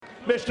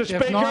Mr. If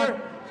Speaker, not,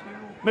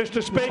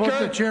 Mr. Speaker,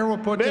 the chair will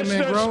put them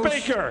in rows. Mr.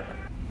 Speaker.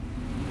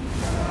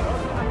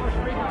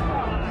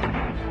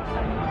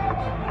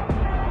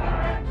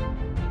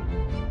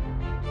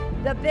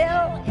 The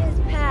bill is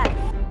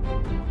passed.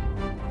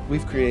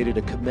 We've created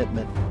a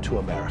commitment to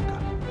America.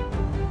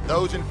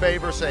 Those in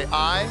favor say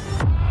aye.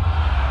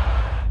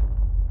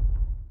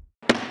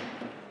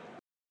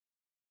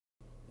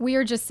 We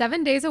are just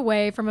 7 days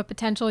away from a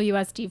potential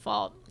U.S.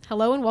 default.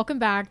 Hello and welcome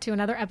back to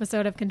another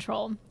episode of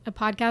Control, a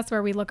podcast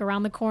where we look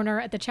around the corner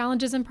at the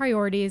challenges and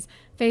priorities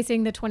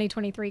facing the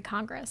 2023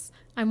 Congress.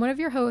 I'm one of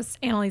your hosts,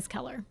 Annalyse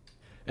Keller.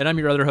 And I'm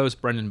your other host,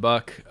 Brendan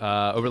Buck.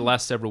 Over the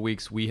last several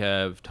weeks, we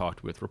have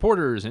talked with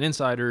reporters and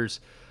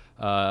insiders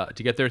to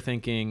get their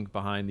thinking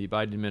behind the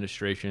Biden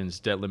administration's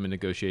debt limit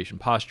negotiation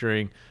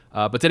posturing.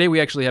 But today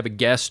we actually have a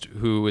guest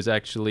who is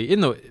actually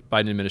in the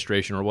Biden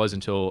administration, or was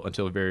until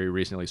very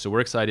recently. So we're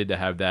excited to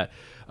have that.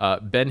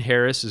 Ben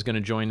Harris is going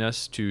to join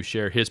us to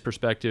share his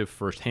perspective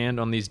firsthand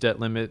on these debt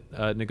limit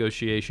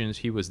negotiations.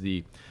 He was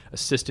the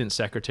Assistant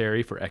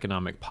Secretary for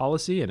Economic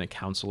Policy and a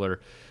counselor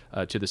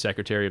to the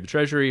Secretary of the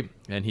Treasury,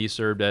 and he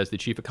served as the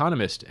chief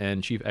economist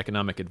and chief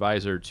economic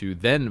advisor to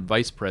then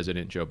Vice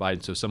President Joe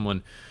Biden. So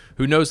someone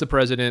who knows the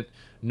president,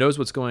 knows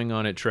what's going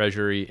on at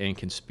Treasury, and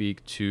can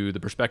speak to the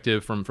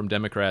perspective from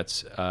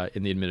Democrats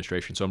in the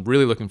administration. So I'm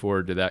really looking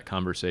forward to that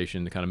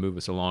conversation to kind of move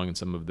us along in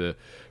some of the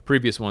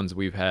previous ones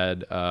we've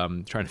had,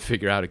 trying to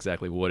figure out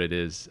exactly what it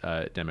is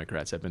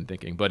Democrats have been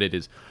thinking. But it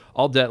is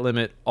all debt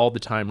limit all the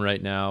time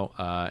right now,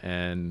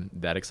 and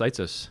that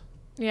excites us.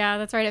 Yeah,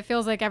 that's right. It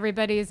feels like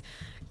everybody's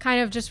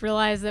kind of just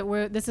realized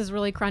that this is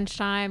really crunch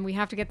time. We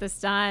have to get this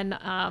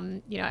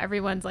done.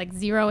 Everyone's like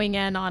zeroing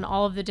in on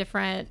all of the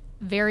different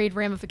varied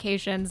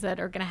ramifications that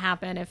are going to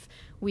happen if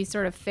we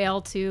sort of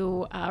fail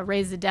to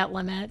raise the debt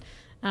limit.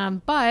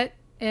 But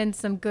in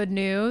some good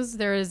news,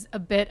 there is a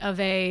bit of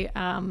a,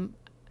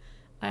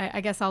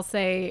 I guess I'll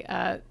say,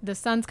 the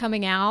sun's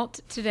coming out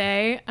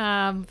today.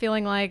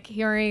 Feeling like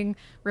hearing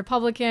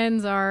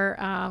Republicans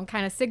are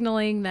kind of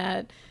signaling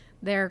that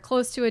they're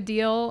close to a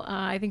deal.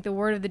 I think the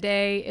word of the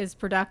day is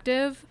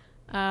productive.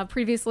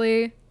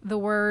 Previously, the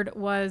word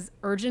was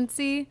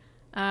urgency.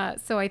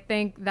 So I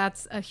think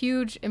that's a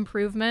huge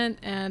improvement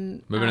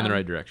and moving in the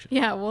right direction.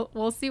 Yeah,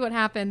 we'll see what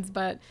happens,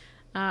 but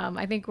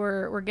I think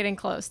we're getting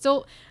close.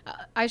 Still,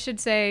 I should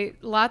say,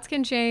 lots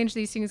can change.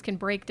 These things can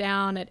break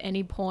down at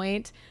any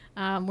point.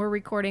 We're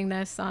recording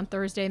this on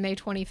Thursday, May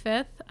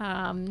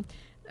 25th.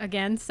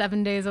 Again,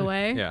 7 days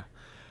away. Yeah.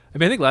 I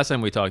mean, I think last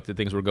time we talked that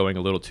things were going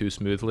a little too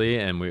smoothly,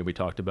 and we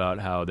talked about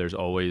how there's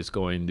always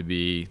going to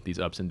be these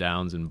ups and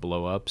downs and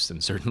blow-ups,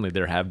 and certainly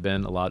there have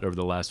been a lot over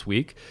the last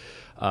week.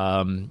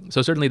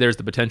 So certainly there's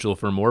the potential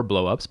for more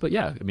blow-ups, but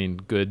yeah, I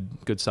mean,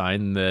 good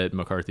sign that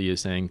McCarthy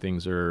is saying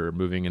things are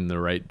moving in the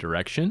right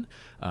direction.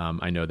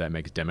 I know that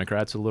makes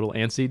Democrats a little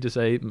antsy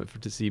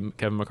to see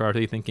Kevin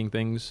McCarthy thinking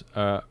things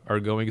are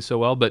going so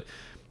well, but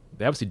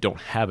they obviously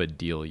don't have a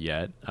deal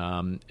yet,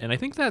 and I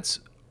think that's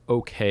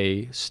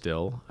okay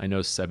still. I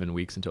know 7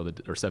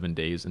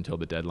 days until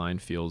the deadline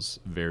feels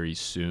very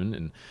soon,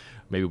 and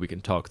maybe we can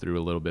talk through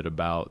a little bit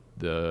about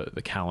the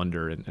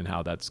calendar and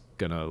how that's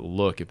gonna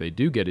look if they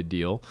do get a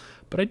deal.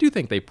 But I do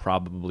think they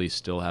probably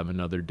still have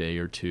another day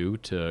or two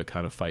to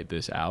kind of fight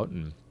this out,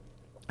 and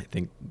I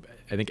think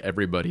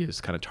everybody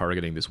is kind of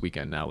targeting this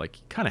weekend now. Like,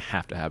 you kind of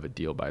have to have a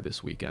deal by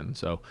this weekend.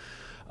 So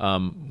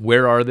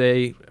where are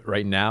they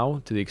right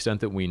now? To the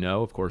extent that we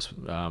know, of course,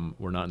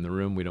 we're not in the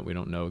room. We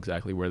don't know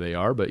exactly where they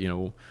are, but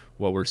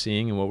what we're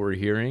seeing and what we're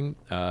hearing,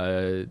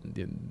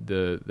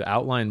 the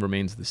outline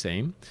remains the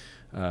same.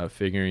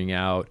 Figuring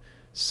out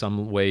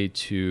some way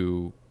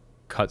to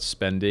cut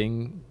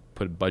spending,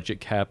 put budget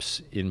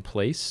caps in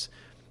place.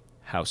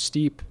 How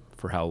steep,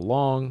 for how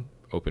long?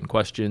 Open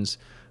questions.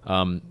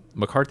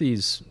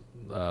 McCarthy's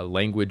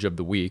language of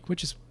the week,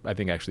 which is, I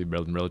think, actually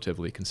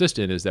relatively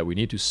consistent, is that we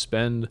need to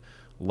spend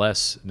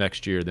less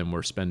next year than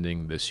we're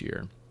spending this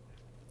year.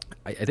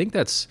 I think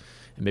that's,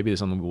 and maybe there's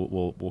something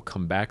we'll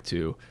come back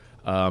to.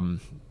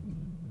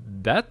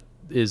 That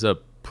is a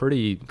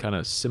pretty kind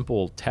of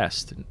simple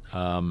test.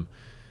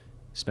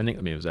 Spending,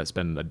 I mean, does that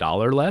spend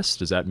 $1 less?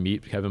 Does that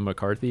meet Kevin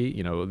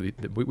McCarthy?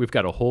 We've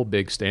got a whole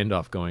big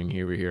standoff going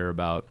here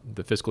about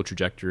the fiscal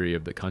trajectory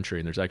of the country,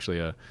 and there's actually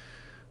a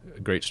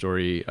great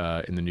story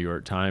in the New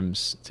York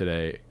Times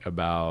today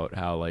about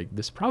how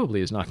this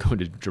probably is not going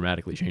to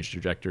dramatically change the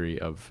trajectory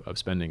of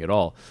spending at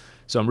all.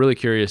 So I'm really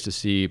curious to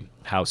see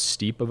how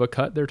steep of a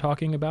cut they're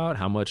talking about,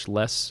 how much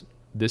less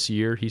this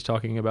year he's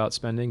talking about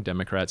spending.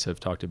 Democrats have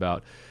talked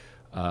about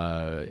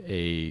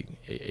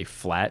a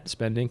flat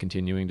spending,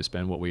 continuing to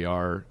spend what we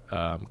are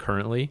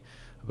currently.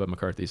 But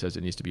McCarthy says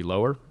it needs to be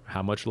lower.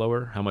 How much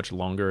lower? How much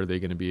longer are they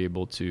going to be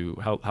able to,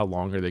 how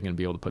long are they going to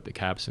be able to put the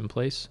caps in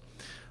place?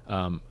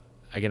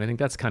 Again, I think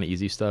that's kind of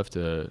easy stuff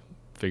to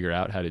figure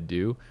out how to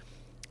do.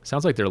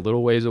 Sounds like they're a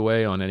little ways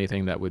away on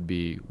anything that would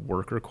be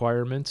work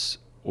requirements,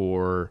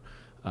 or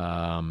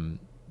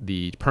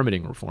the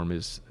permitting reform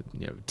is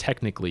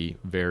technically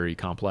very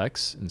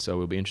complex. And so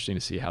it'll be interesting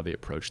to see how they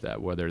approach that,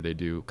 whether they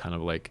do kind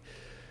of like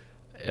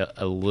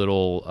a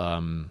little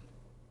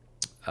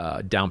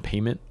down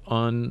payment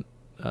on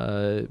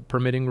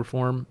permitting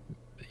reform.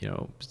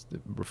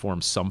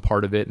 Reform some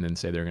part of it and then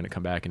say they're going to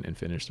come back and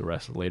finish the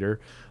rest later.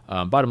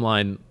 Bottom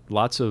line,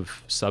 lots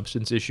of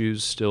substance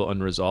issues still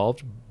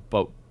unresolved,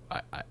 but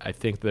I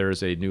think there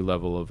is a new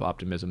level of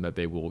optimism that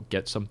they will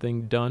get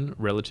something done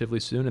relatively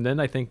soon. And then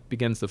I think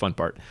begins the fun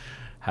part.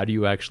 How do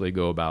you actually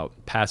go about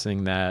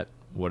passing that?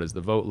 What does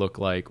the vote look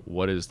like?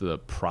 What does the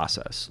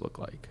process look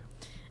like?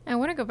 I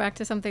want to go back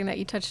to something that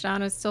you touched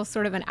on. It's still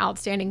sort of an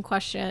outstanding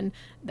question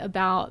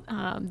about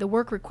the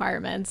work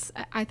requirements.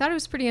 I thought it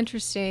was pretty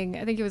interesting.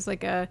 I think it was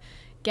like a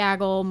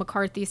gaggle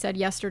McCarthy said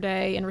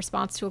yesterday in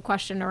response to a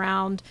question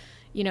around,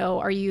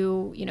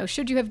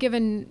 should you have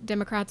given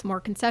Democrats more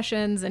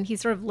concessions? And he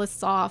sort of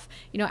lists off,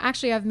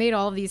 actually, I've made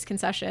all of these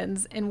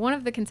concessions. And one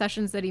of the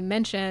concessions that he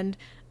mentioned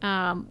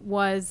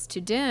was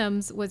to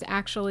Dems was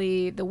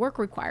actually the work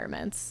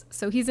requirements.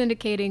 So he's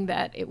indicating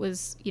that it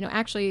was,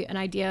 actually an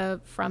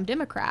idea from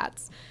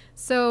Democrats.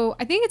 So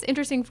I think it's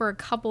interesting for a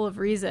couple of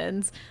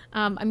reasons.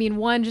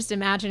 One, just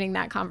imagining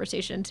that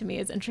conversation to me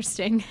is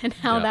interesting and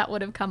how that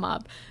would have come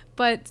up.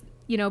 But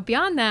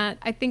beyond that,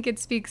 I think it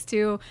speaks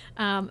to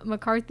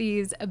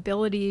McCarthy's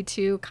ability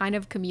to kind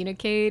of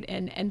communicate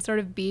and sort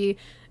of be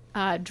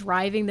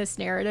driving this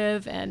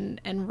narrative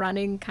and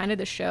running kind of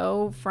the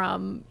show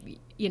from,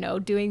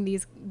 doing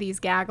these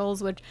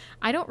gaggles, which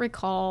I don't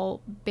recall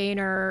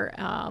Boehner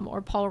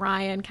or Paul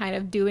Ryan kind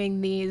of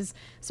doing these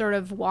sort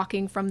of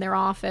walking from their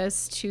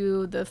office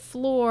to the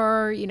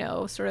floor,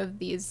 sort of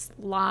these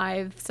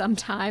live,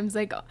 sometimes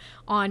like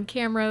on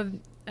camera,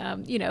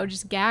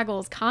 just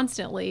gaggles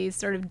constantly,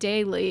 sort of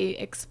daily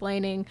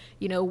explaining,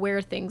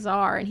 where things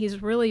are. And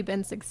he's really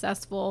been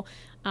successful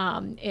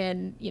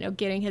in,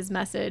 getting his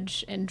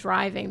message and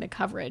driving the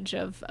coverage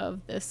of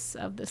this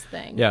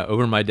thing. Yeah,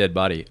 over my dead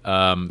body.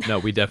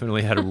 No, we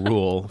definitely had a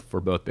rule for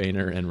both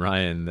Boehner and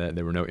Ryan that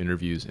there were no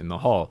interviews in the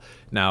hall.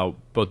 Now,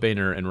 both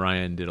Boehner and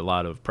Ryan did a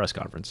lot of press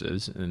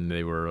conferences, and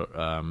they were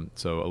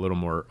so a little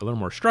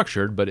more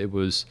structured, but it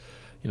was,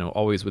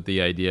 always with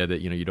the idea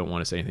that, you don't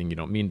want to say anything you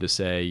don't mean to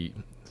say.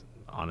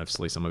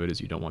 Honestly, some of it is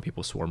you don't want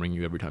people swarming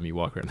you every time you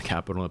walk around the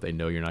Capitol. If they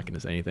know you're not going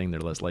to say anything, they're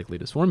less likely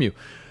to swarm you.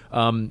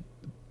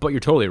 But you're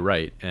totally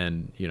right.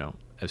 And,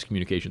 as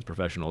communications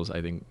professionals,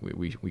 I think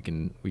we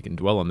can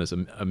dwell on this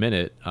a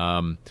minute.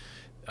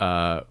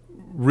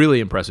 Really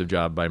impressive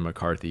job by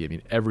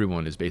McCarthy.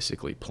 Everyone is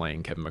basically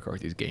playing Kevin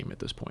McCarthy's game at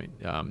this point.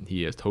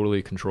 He has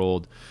totally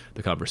controlled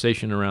the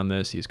conversation around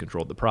this. He's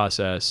controlled the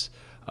process.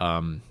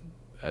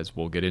 As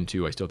we'll get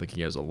into, I still think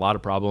he has a lot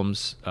of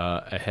problems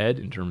ahead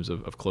in terms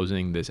of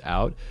closing this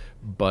out.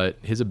 But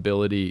his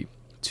ability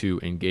to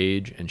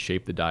engage and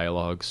shape the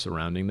dialogue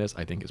surrounding this,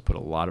 I think, has put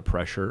a lot of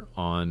pressure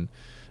on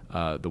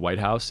the White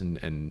House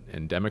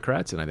and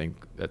Democrats. And I think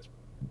that's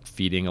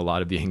feeding a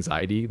lot of the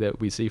anxiety that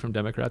we see from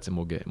Democrats, and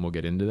we'll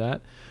get into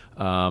that.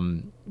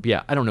 But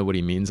yeah, I don't know what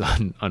he means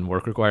on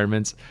work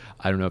requirements.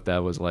 I don't know if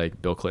that was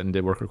like Bill Clinton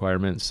did work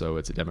requirements, so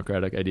it's a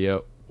Democratic idea,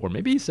 or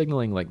maybe he's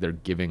signaling like they're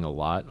giving a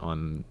lot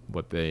on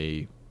what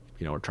they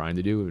are trying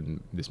to do,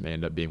 and this may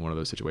end up being one of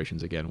those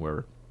situations again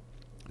where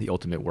the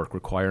ultimate work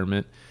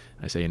requirement,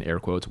 I say in air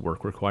quotes,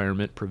 work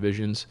requirement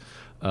provisions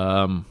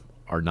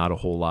are not a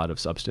whole lot of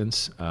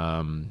substance.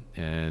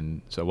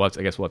 And so I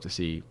guess we'll have to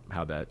see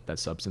how that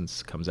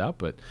substance comes out.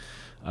 But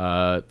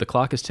the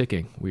clock is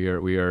ticking. We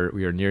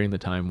are nearing the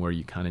time where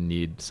you kind of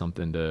need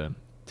something to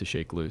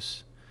shake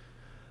loose.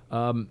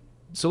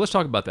 So let's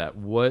talk about that.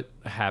 What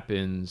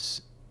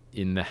happens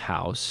in the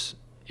House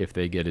if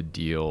they get a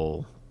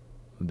deal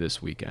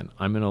this weekend?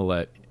 I'm going to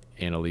let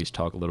Annalise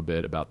talk a little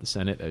bit about the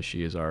Senate, as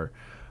she is our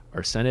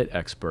Senate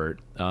expert.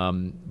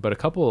 But a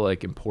couple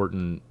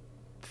important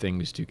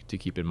things to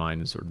keep in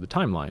mind in sort of the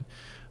timeline.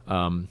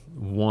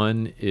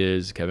 One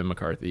is Kevin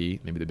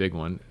McCarthy, maybe the big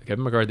one.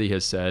 Kevin McCarthy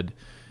has said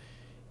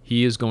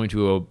he is going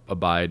to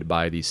abide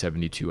by the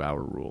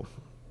 72-hour rule,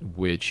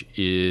 which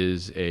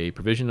is a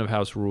provision of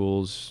House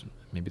rules,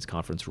 maybe it's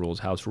conference rules,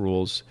 House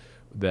rules,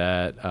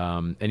 that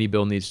any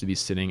bill needs to be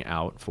sitting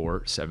out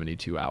for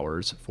 72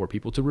 hours for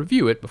people to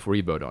review it before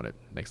you vote on it.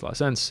 Makes a lot of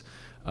sense.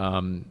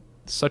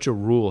 Such a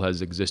rule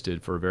has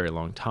existed for a very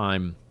long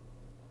time.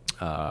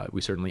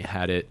 We certainly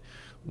had it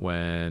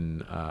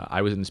when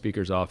I was in the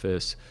Speaker's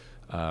office.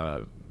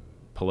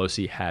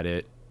 Pelosi had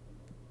it,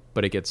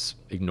 but it gets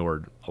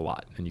ignored a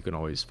lot, and you can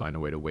always find a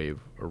way to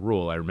waive a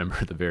rule. I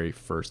remember the very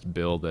first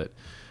bill that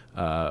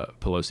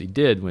Pelosi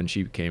did when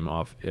she came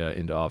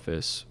into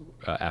office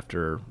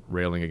after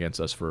railing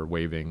against us for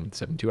waiving the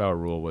 72-hour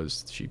rule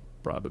was she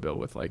brought up a bill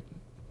with like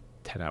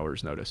 10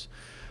 hours notice.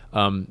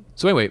 So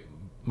anyway,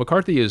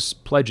 McCarthy is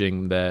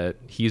pledging that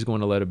he's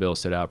going to let a bill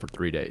sit out for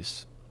 3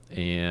 days.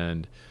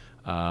 And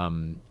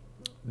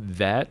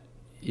that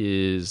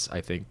is, I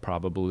think,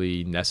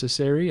 probably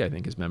necessary. I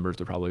think his members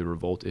would probably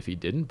revolt if he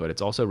didn't, but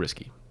it's also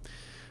risky.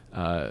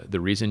 The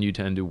reason you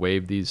tend to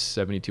waive these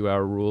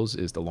 72-hour rules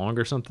is the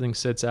longer something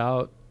sits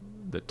out,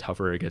 the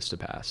tougher it gets to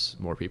pass.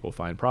 More people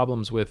find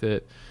problems with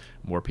it.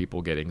 More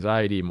people get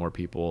anxiety. More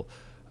people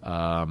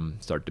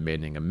start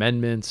demanding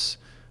amendments.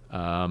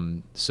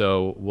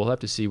 So we'll have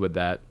to see what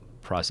that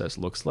process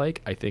looks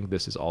like. I think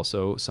this is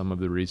also some of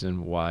the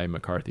reason why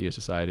McCarthy has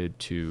decided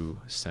to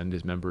send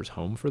his members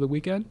home for the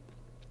weekend.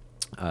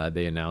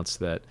 They announced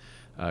that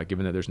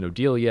given that there's no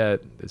deal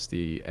yet, it's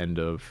the end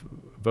of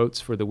votes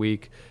for the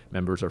week,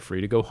 members are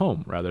free to go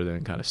home rather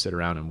than kind of sit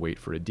around and wait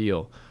for a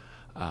deal.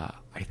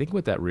 I think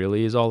what that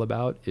really is all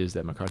about is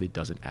that McCarthy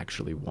doesn't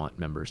actually want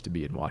members to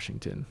be in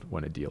Washington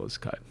when a deal is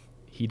cut.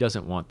 He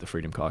doesn't want the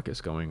Freedom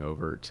Caucus going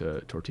over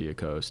to Tortilla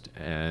Coast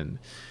and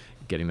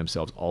getting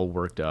themselves all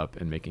worked up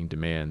and making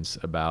demands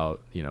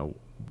about,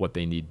 what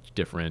they need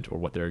different or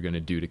what they're going to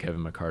do to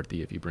Kevin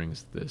McCarthy if he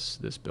brings this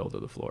bill to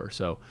the floor.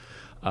 So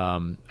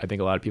I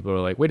think a lot of people are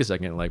like, wait a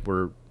second, like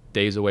we're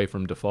days away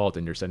from default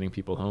and you're sending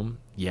people home?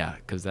 Yeah,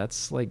 because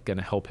that's like going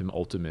to help him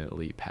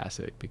ultimately pass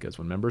it, because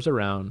when members are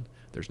around,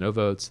 there's no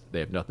votes, they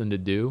have nothing to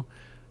do,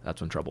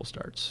 that's when trouble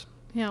starts.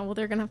 Yeah, well,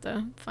 they're going to have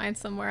to find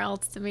somewhere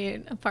else to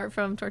meet apart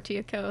from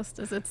Tortilla Coast,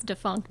 as it's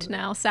defunct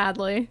now,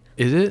 sadly.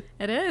 Is it?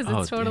 It is.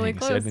 It's totally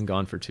closed. See, I've been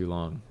gone for too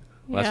long.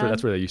 Well,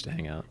 that's where they used to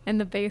hang out. In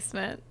the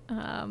basement.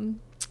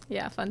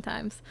 Yeah, fun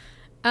times.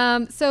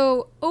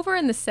 So over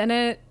in the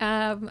Senate,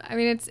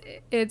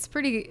 it's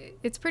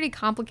pretty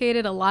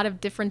complicated. A lot of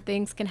different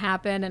things can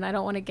happen, and I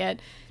don't want to get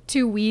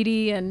too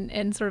weedy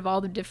and sort of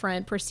all the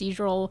different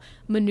procedural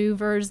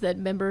maneuvers that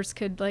members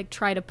could like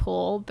try to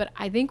pull. But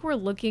I think we're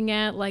looking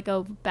at like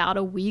about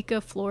a week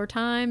of floor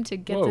time to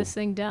get this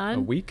thing done.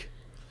 A week?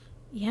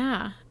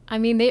 Yeah. I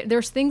mean,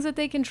 there's things that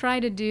they can try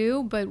to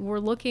do, but we're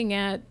looking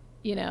at,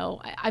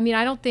 I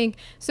don't think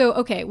so.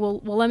 Okay. Well,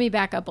 let me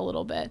back up a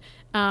little bit.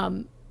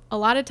 A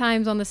lot of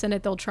times on the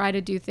Senate, they'll try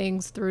to do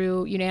things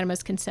through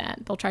unanimous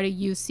consent. They'll try to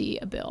UC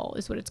a bill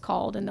is what it's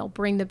called, and they'll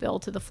bring the bill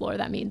to the floor.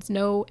 That means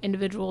no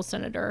individual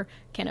senator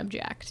can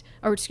object,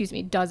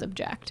 does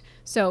object.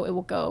 So it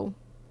will go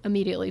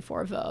immediately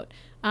for a vote.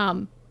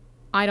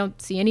 I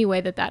don't see any way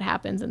that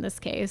happens in this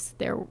case.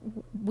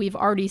 We've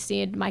already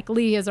seen, Mike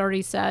Lee has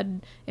already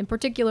said in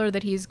particular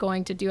that he's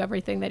going to do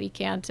everything that he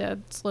can to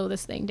slow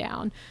this thing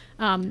down.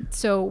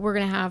 So we're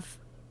going to have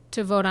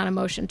to vote on a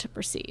motion to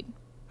proceed.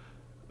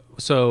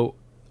 So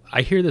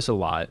I hear this a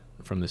lot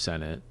from the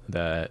Senate,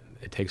 that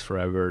it takes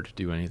forever to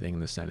do anything in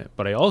the Senate.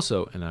 But I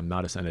also, and I'm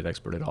not a Senate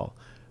expert at all,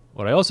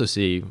 what I also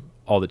see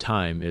all the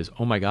time is,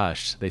 oh my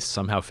gosh, they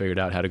somehow figured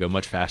out how to go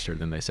much faster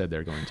than they said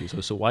they're going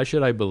to. So why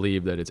should I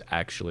believe that it's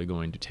actually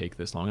going to take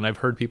this long? And I've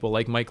heard people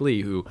like Mike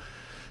Lee who,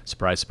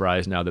 surprise,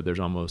 surprise, now that there's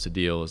almost a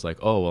deal, is like,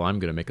 oh, well, I'm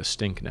going to make a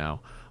stink now.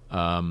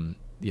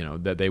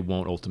 That they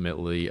won't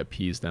ultimately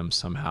appease them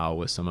somehow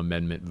with some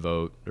amendment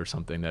vote or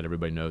something that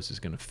everybody knows is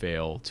going to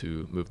fail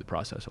to move the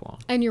process along.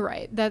 And you're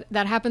right. That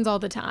happens all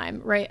the time,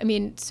 right? I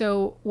mean,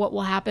 so what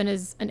will happen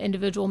is an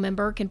individual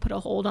member can put a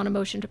hold on a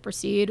motion to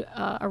proceed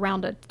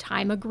around a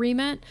time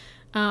agreement.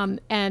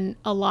 And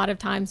a lot of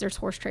times there's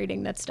horse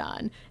trading that's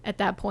done. At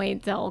that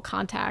point, they'll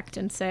contact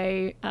and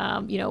say,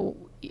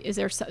 is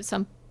there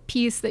some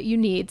piece that you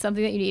need,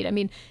 something that you need. I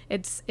mean,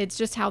 it's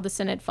just how the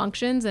Senate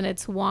functions, and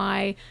it's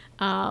why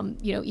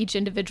each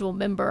individual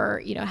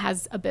member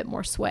has a bit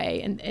more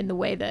sway in the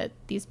way that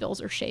these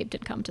bills are shaped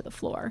and come to the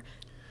floor.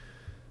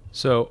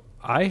 So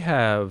I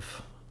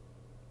have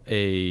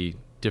a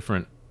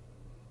different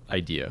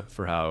idea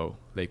for how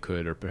they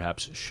could or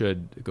perhaps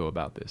should go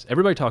about this.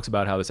 Everybody talks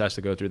about how this has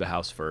to go through the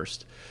House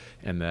first,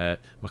 and that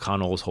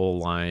McConnell's whole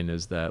line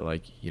is that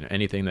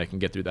anything that can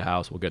get through the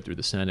House will get through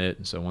the Senate,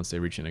 and so once they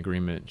reach an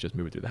agreement, just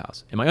move it through the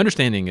House. And my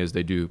understanding is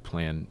they do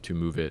plan to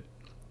move it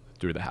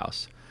through the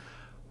House.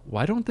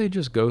 Why don't they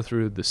just go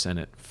through the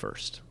Senate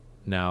first?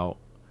 Now,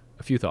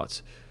 a few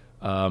thoughts.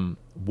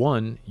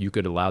 One, you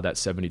could allow that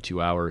 72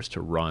 hours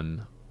to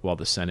run while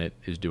the Senate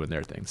is doing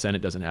their thing. The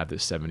Senate doesn't have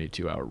this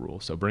 72-hour rule,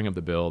 so bring up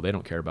the bill. They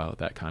don't care about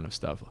that kind of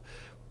stuff.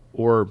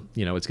 Or,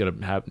 it's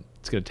going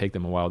to take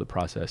them a while to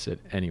process it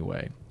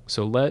anyway.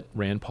 So let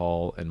Rand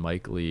Paul and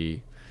Mike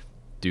Lee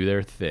do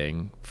their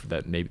thing for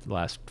that maybe the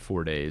last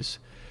 4 days.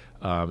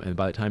 And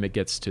by the time it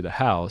gets to the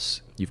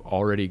House, you've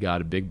already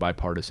got a big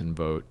bipartisan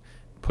vote,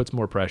 puts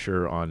more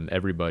pressure on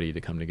everybody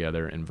to come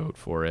together and vote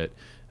for it.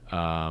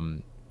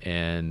 And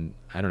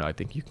I don't know, I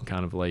think you can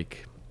kind of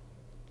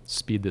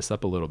speed this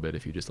up a little bit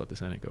if you just let the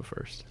Senate go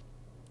first.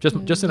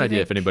 Just an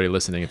idea if anybody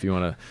listening, if you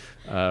want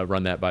to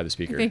run that by the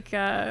speaker. You think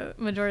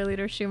Majority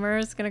Leader Schumer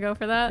is going to go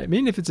for that? I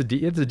mean, if it's a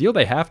deal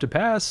they have to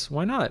pass,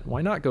 why not?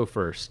 Why not go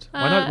first?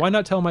 Why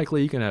not tell Mike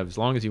Lee, you can have as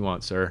long as you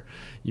want, sir.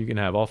 You can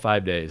have all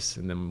 5 days,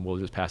 and then we'll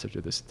just pass it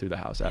through the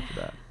House after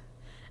that.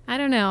 I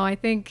don't know. I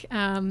think,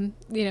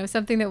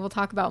 something that we'll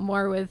talk about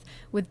more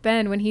with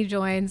Ben when he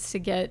joins to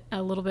get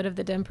a little bit of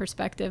the Dem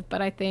perspective.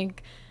 But I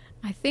think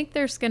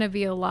there's going to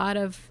be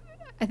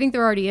I think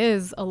there already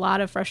is a lot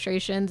of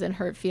frustrations and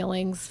hurt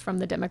feelings from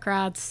the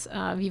Democrats.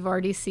 You've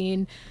already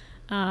seen,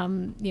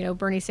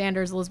 Bernie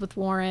Sanders, Elizabeth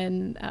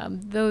Warren,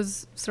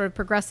 those sort of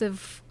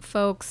progressive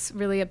folks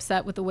really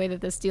upset with the way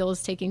that this deal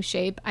is taking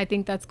shape. I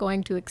think that's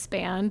going to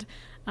expand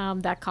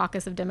that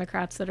caucus of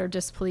Democrats that are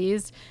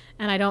displeased.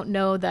 And I don't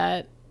know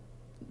that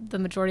the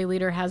majority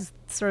leader has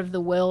sort of the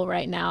will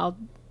right now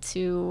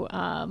to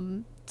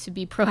to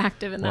be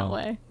proactive in that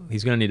way.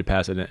 He's going to need to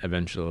pass it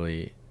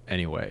eventually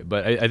anyway.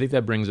 But I think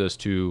that brings us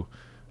to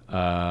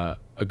a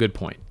good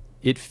point.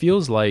 It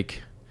feels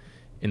like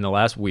in the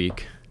last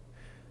week,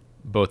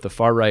 both the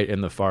far right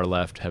and the far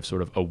left have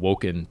sort of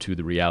awoken to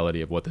the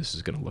reality of what this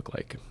is going to look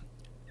like.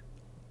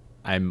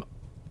 I'm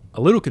a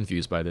little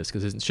confused by this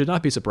because it should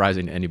not be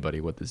surprising to anybody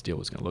what this deal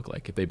was going to look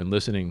like. If they've been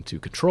listening to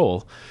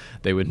Control,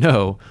 they would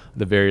know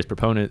the various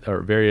components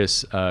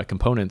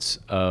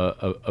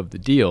of the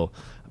deal.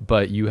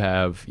 But you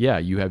have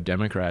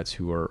Democrats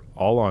who are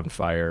all on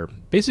fire.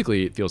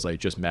 Basically, it feels like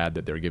just mad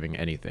that they're giving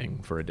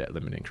anything for a debt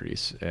limit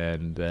increase,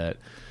 and that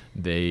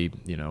they,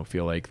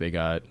 feel like they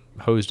got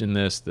hosed in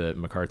this. That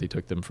McCarthy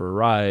took them for a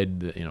ride.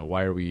 That,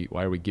 why are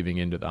we giving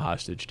in to the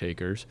hostage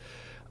takers?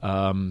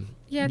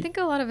 I think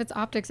a lot of it's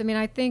optics. I mean,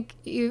 I think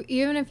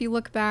even if you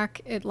look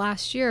back at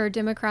last year,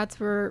 Democrats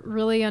were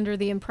really under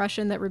the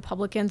impression that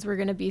Republicans were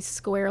going to be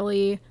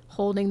squarely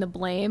holding the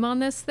blame on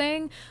this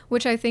thing,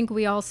 which I think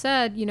we all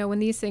said, when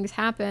these things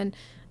happen,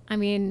 I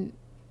mean,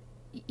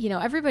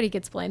 everybody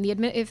gets blamed.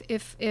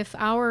 If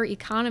our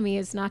economy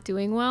is not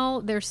doing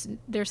well, there's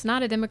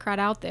not a Democrat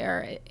out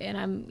there, and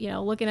I'm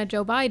looking at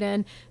Joe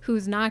Biden,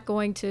 who's not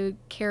going to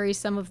carry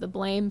some of the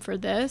blame for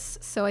this.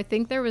 So I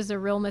think there was a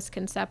real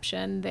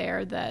misconception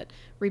there that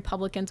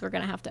Republicans were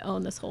going to have to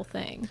own this whole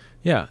thing.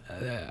 Yeah,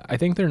 I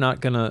think they're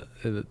not gonna.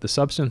 The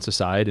substance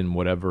aside, and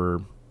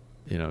whatever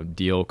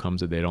deal comes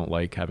that they don't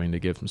like having to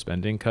give some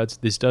spending cuts,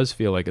 this does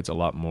feel like it's a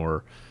lot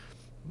more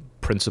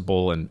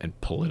principle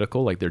and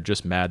political. Like they're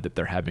just mad that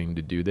they're having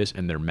to do this,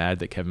 and they're mad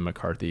that Kevin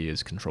McCarthy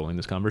is controlling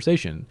this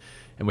conversation.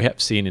 And we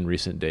have seen in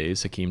recent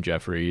days Hakeem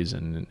Jeffries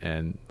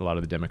and a lot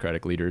of the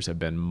Democratic leaders have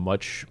been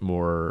much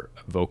more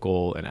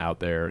vocal and out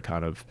there,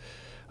 kind of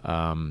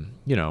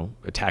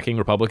attacking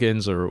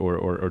Republicans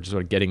or just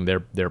sort of getting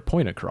their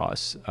point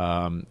across.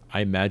 I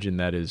imagine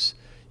that is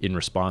in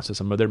response to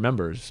some of their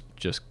members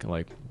just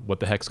like,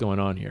 what the heck's going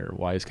on here?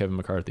 Why is Kevin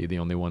McCarthy the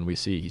only one we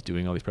see? He's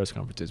doing all these press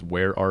conferences.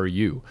 Where are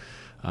you?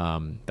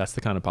 That's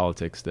the kind of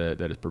politics that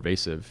is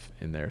pervasive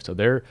in there. So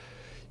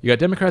you got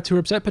Democrats who are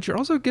upset, but you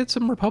also get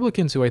some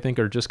Republicans who I think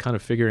are just kind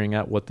of figuring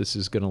out what this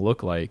is going to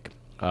look like.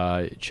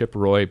 Chip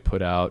Roy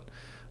put out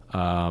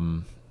a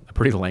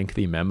pretty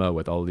lengthy memo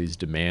with all these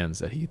demands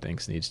that he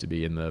thinks needs to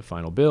be in the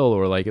final bill,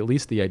 or like at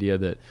least the idea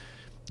that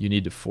you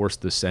need to force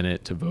the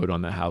Senate to vote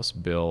on the House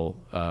bill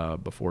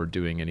before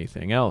doing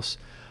anything else.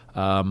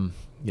 None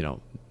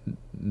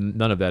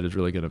of that is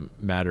really going to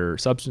matter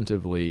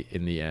substantively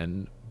in the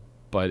end,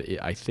 but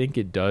I think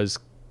it does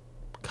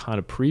kind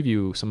of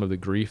preview some of the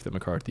grief that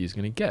McCarthy is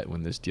going to get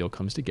when this deal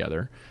comes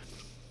together.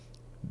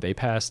 They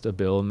passed a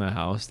bill in the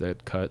House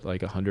that cut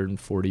like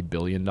 $140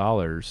 billion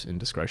in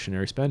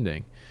discretionary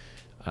spending.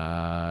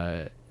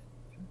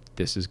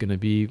 This is going to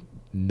be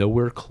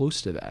nowhere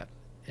close to that.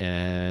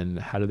 And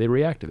how do they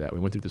react to that? We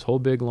went through this whole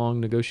big, long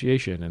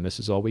negotiation, and this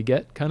is all we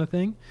get kind of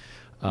thing.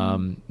 Now,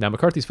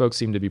 McCarthy's folks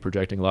seem to be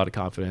projecting a lot of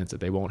confidence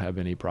that they won't have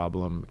any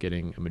problem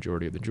getting a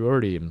majority of the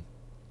majority, and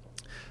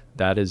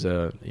that is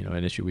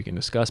an issue we can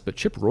discuss. But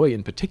Chip Roy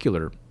in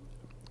particular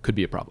could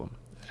be a problem.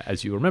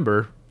 As you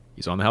remember,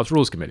 he's on the House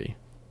Rules Committee.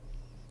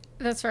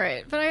 That's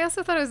right. But I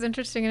also thought it was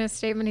interesting in his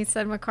statement, he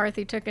said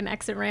McCarthy took an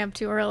exit ramp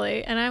too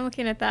early. And I'm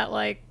looking at that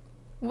like,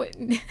 what?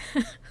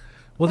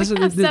 Well, this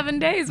is 7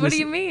 days. What do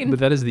you mean? But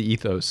that is the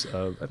ethos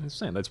of. I'm just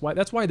saying that's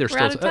why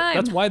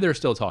they're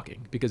still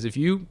talking. Because if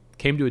you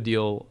came to a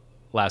deal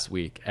last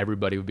week,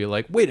 everybody would be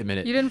like, "Wait a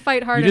minute, you didn't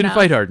fight hard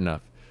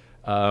enough."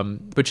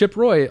 But Chip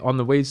Roy on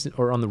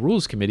the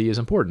Rules Committee is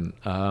important.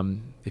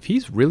 If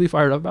he's really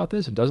fired up about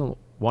this and doesn't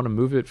want to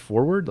move it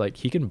forward, like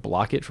he can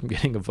block it from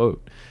getting a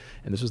vote.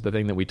 And this was the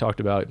thing that we talked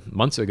about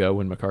months ago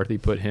when McCarthy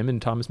put him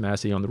and Thomas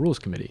Massie on the Rules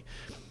Committee.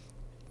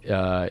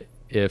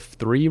 If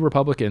 3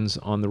 Republicans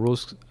on the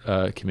Rules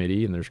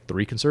Committee, and there's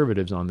 3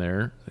 conservatives on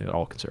there,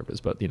 all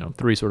conservatives, but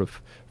 3 sort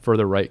of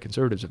further right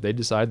conservatives, if they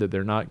decide that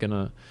they're not going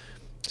to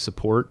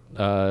support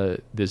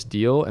this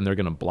deal and they're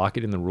going to block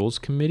it in the Rules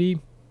Committee,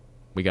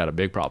 we got a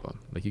big problem.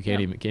 Like you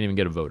can't even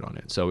get a vote on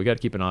it. So we got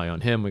to keep an eye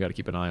on him. We got to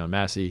keep an eye on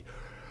Massie.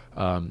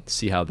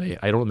 See how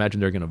I don't imagine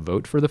they're going to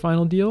vote for the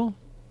final deal,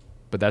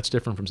 but that's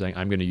different from saying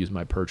I'm going to use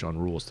my perch on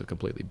rules to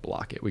completely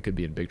block it. We could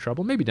be in big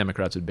trouble. Maybe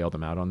Democrats would bail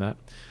them out on that.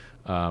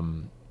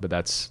 But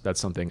that's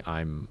something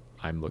I'm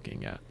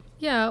looking at.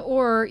 Yeah,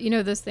 or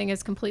this thing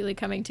is completely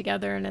coming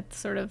together, and it's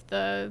sort of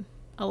the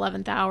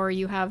 11th hour.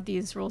 You have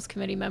these Rules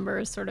Committee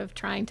members sort of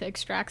trying to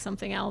extract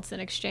something else in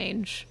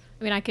exchange.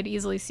 I mean, I could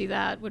easily see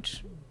that,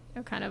 which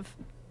kind of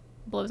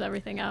blows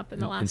everything up in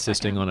the last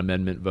insisting second. On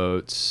amendment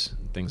votes,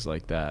 things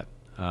like that.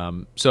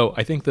 So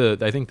I think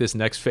this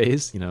next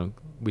phase,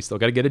 we still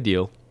got to get a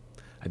deal.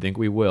 I think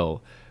we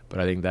will. But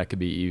I think that could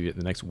be even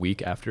the next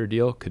week after a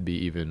deal could be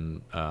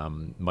even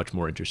much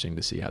more interesting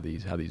to see how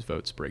these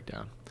votes break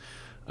down.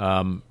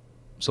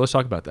 So let's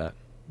talk about that.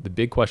 The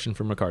big question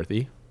for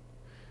McCarthy: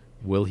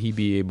 will he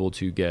be able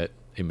to get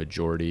a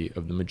majority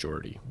of the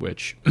majority,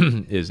 which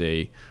is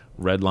a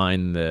red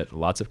line that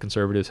lots of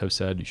conservatives have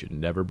said you should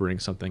never bring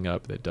something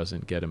up that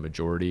doesn't get a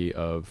majority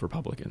of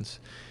Republicans.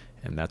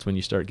 And that's when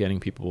you start getting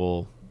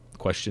people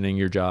questioning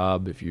your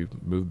job if you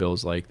move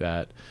bills like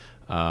that.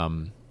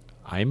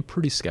 I'm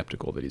pretty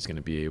skeptical that he's going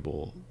to be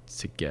able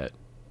to get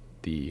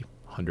the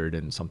 100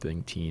 and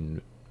something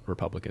teen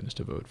Republicans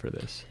to vote for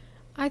this.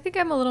 I think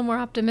I'm a little more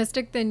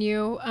optimistic than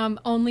you,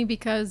 only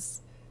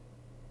because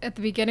at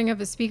the beginning of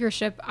his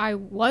speakership, I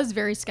was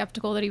very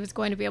skeptical that he was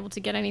going to be able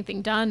to get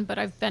anything done, but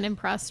I've been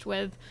impressed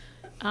with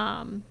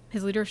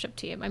his leadership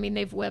team. I mean,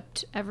 they've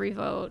whipped every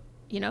vote.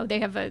 You know, they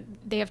have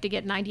to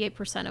get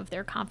 98% of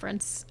their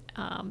conference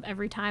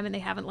every time, and they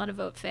haven't let a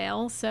vote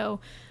fail. So,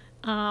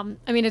 I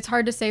mean, it's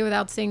hard to say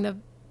without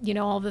seeing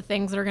all the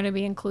things that are going to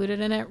be included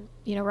in it.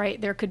 You know, right?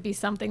 There could be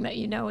something that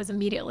is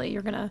immediately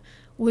you're going to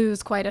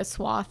lose quite a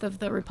swath of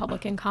the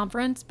Republican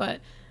conference, but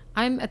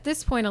I'm at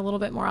this point a little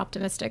bit more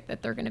optimistic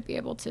that they're going to be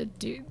able to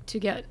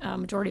get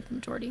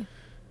majority.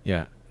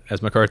 Yeah,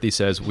 as McCarthy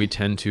says, we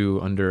tend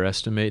to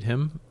underestimate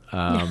him.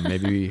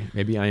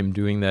 Maybe I am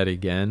doing that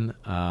again.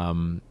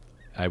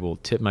 I will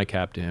tip my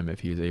cap to him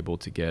if he's able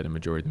to get a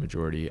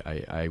majority.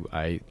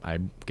 I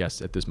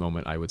guess at this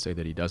moment I would say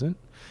that he doesn't.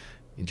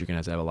 Means you're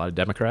going to have a lot of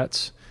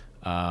Democrats.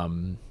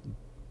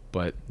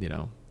 But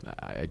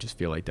I just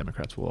feel like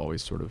Democrats will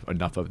always sort of,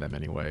 enough of them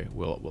anyway,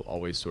 will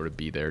always sort of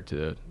be there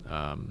to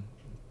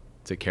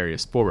carry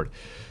us forward.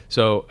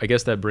 So I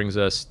guess that brings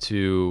us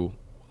to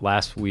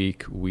last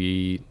week.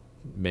 We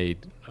made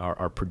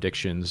our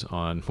predictions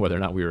on whether or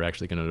not we were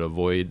actually going to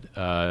avoid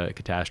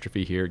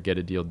catastrophe here, get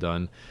a deal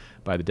done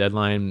by the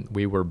deadline.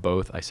 We were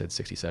both, I said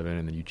 67,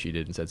 and then you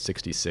cheated and said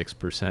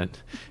 66%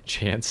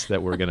 chance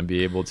that we're going to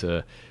be able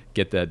to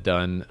get that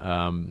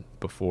done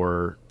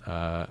before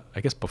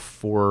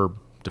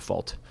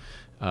default,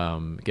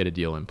 get a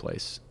deal in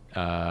place.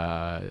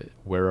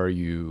 Where are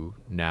you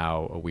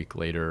now, a week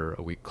later,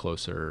 a week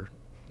closer?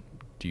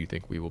 Do you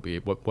think we will be,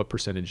 what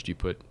percentage do you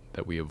put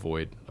that we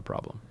avoid a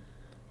problem?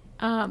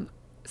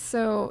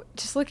 So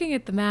just looking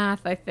at the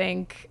math, I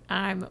think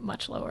I'm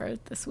much lower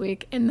this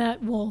week, and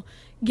that we'll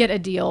get a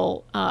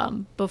deal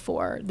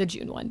before the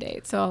June 1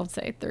 date. So I'll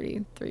say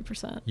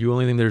 33%. You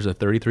only think there's a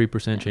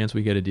 33% chance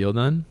we get a deal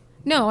done?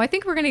 No, I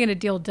think we're going to get a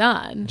deal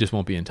done. Just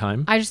won't be in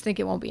time? I just think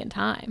it won't be in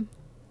time.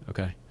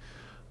 Okay.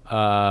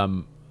 I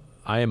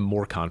am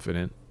more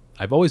confident.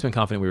 I've always been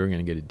confident we were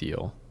going to get a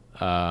deal.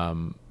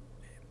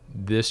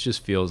 This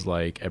just feels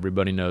like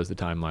everybody knows the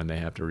timeline they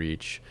have to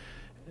reach.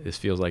 This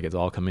feels like it's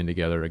all coming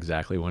together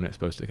exactly when it's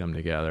supposed to come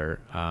together.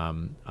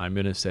 I'm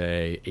going to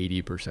say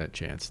 80%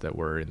 chance that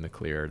we're in the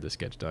clear. This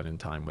gets done in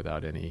time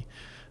without any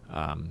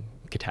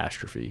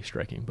catastrophe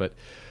striking. But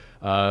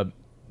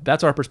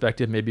that's our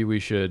perspective. Maybe we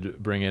should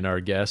bring in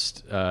our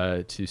guest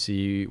to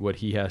see what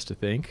he has to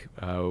think.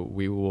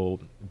 We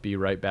will be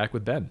right back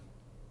with Ben.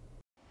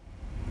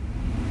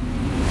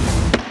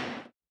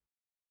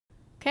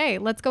 Okay,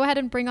 let's go ahead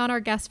and bring on our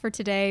guest for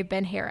today,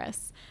 Ben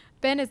Harris.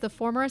 Ben is the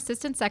former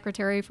Assistant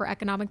Secretary for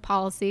Economic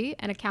Policy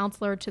and a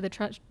counselor to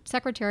the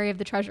Secretary of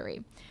the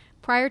Treasury.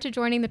 Prior to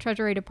joining the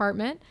Treasury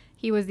Department,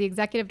 he was the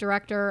Executive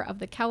Director of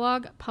the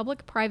Kellogg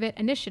Public-Private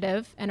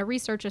Initiative and a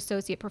Research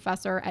Associate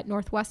Professor at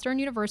Northwestern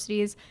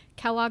University's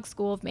Kellogg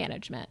School of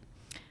Management.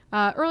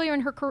 Earlier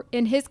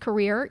in his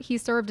career, he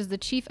served as the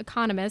Chief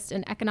Economist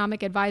and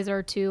Economic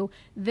Advisor to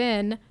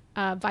then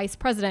Vice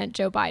President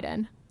Joe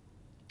Biden.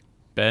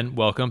 Ben,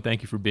 welcome.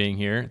 Thank you for being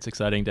here. It's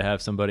exciting to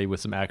have somebody with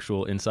some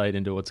actual insight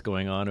into what's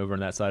going on over on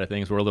that side of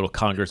things. We're a little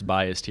Congress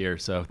biased here,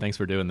 so thanks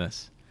for doing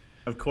this.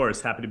 Of course.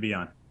 Happy to be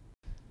on.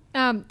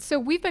 So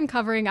we've been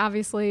covering,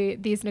 obviously,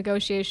 these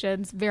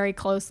negotiations very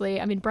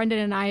closely. I mean, Brendan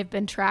and I have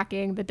been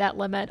tracking the debt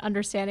limit,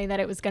 understanding that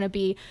it was going to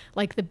be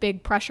like the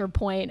big pressure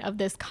point of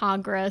this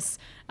Congress,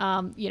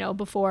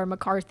 before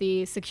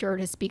McCarthy secured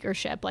his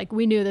speakership. Like,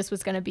 we knew this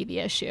was going to be the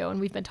issue,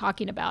 and we've been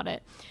talking about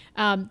it.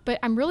 But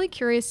I'm really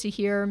curious to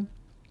hear,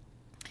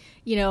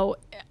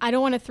 I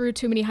don't want to throw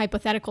too many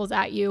hypotheticals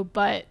at you,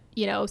 but,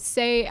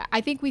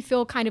 I think we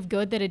feel kind of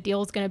good that a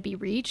deal is going to be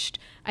reached.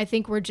 I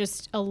think we're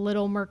just a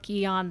little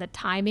murky on the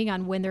timing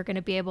on when they're going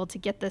to be able to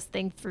get this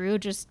thing through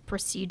just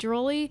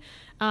procedurally.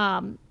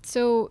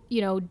 So,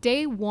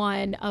 day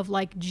one of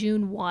like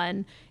June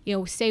 1,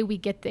 say we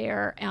get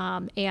there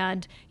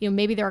and,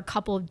 maybe they're a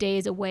couple of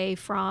days away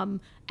from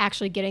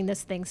actually getting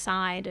this thing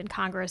signed and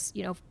Congress,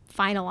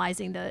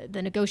 finalizing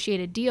the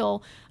negotiated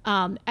deal.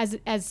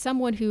 As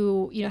someone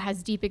who,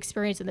 has deep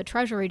experience in the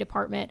Treasury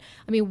Department,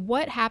 I mean,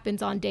 what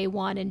happens on day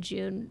one in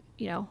June?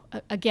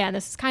 Again,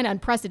 this is kind of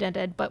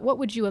unprecedented, but what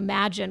would you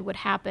imagine would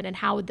happen and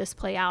how would this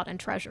play out in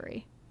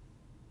Treasury?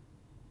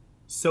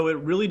 So it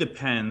really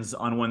depends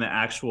on when the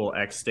actual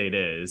X date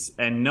is.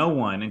 And no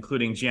one,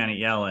 including Janet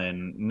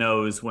Yellen,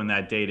 knows when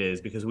that date is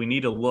because we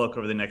need to look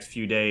over the next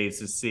few days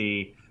to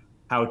see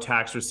how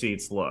tax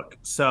receipts look.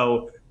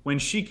 So when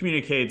she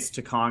communicates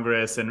to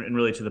Congress and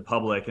really to the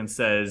public and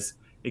says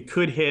it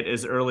could hit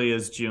as early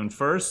as June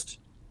 1st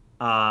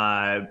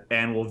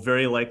and will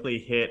very likely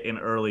hit in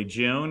early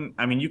June,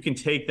 I mean, you can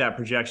take that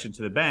projection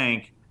to the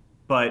bank,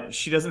 but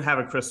she doesn't have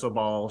a crystal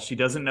ball. She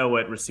doesn't know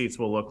what receipts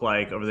will look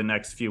like over the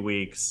next few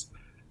weeks.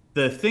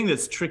 The thing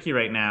that's tricky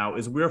right now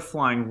is we're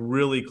flying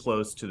really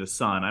close to the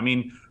sun. I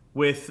mean,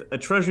 with a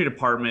Treasury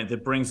Department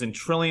that brings in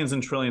trillions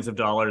and trillions of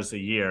dollars a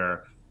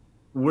year,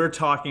 we're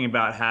talking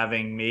about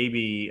having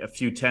maybe a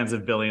few tens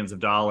of billions of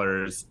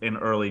dollars in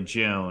early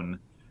June.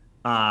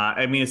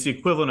 I mean, it's the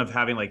equivalent of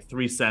having like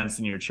 3 cents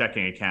in your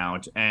checking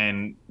account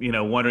and,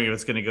 wondering if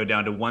it's going to go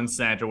down to 1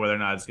 cent or whether or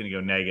not it's going to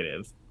go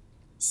negative.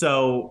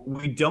 So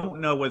we don't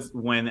know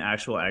when the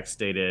actual X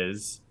date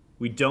is.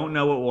 We don't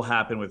know what will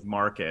happen with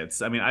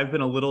markets. I mean, I've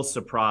been a little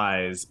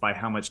surprised by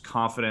how much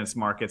confidence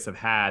markets have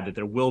had that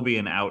there will be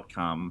an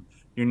outcome.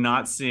 You're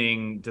not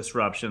seeing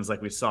disruptions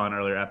like we saw in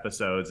earlier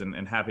episodes,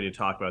 and happy to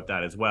talk about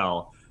that as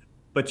well.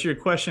 But to your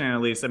question,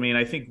 Annalise, I mean,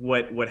 I think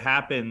what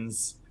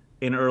happens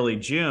in early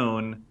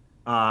June,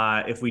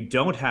 if we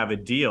don't have a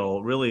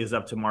deal, really is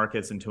up to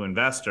markets and to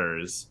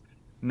investors.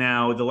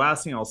 Now, the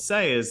last thing I'll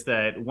say is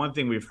that one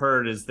thing we've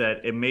heard is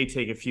that it may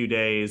take a few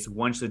days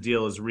once the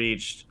deal is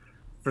reached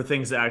for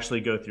things to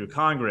actually go through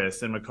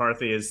Congress. And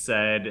McCarthy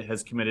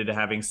has committed to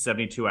having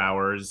 72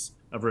 hours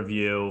of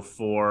review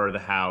for the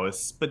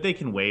House, but they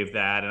can waive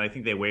that. And I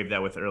think they waived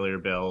that with earlier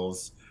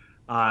bills.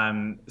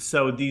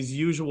 So these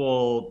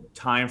usual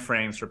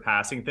timeframes for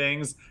passing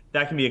things,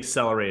 that can be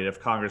accelerated if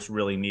Congress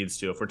really needs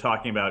to. If we're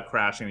talking about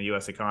crashing the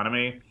U.S.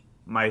 economy,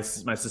 my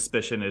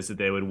suspicion is that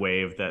they would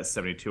waive that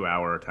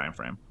 72-hour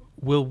timeframe.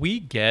 Will we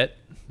get,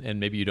 and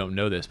maybe you don't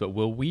know this, but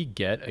will we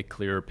get a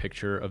clearer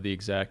picture of the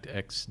exact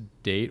X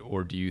date,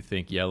 or do you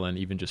think Yellen,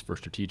 even just for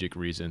strategic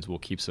reasons, will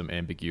keep some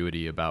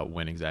ambiguity about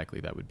when exactly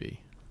that would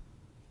be?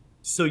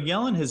 So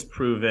Yellen has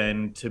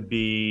proven to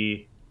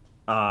be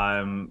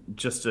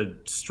just a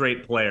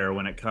straight player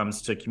when it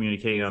comes to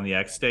communicating on the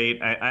X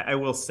date. I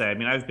will say, I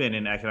mean, I've been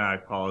in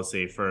economic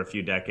policy for a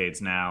few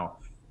decades now,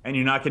 and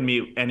you're not going to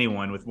meet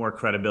anyone with more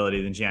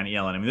credibility than Janet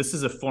Yellen. I mean, this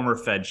is a former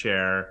Fed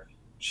chair.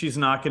 She's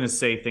not going to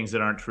say things that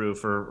aren't true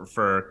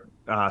for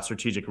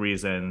strategic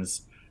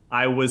reasons.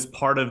 I was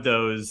part of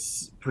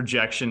those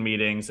projection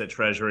meetings at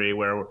Treasury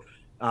where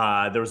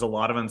there was a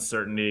lot of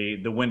uncertainty.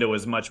 The window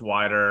was much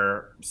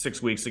wider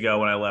 6 weeks ago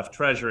when I left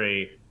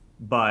Treasury.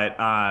 But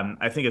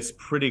I think it's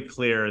pretty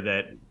clear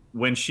that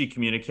when she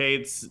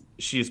communicates,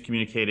 she is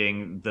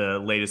communicating the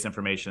latest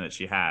information that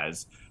she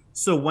has.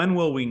 So when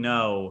will we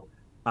know?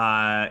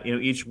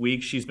 Each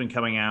week she's been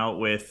coming out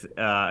with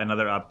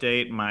another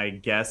update. My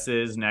guess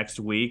is next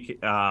week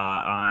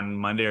on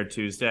Monday or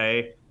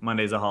Tuesday.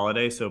 Monday's a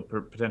holiday, so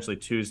potentially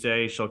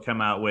Tuesday she'll come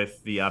out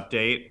with the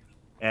update,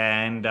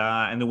 and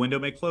the window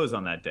may close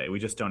on that day. We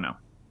just don't know.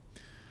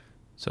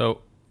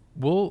 So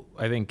we'll,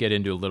 I think, get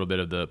into a little bit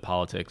of the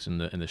politics and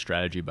the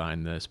strategy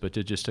behind this, but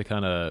to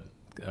kind of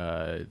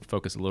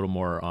focus a little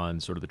more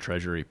on sort of the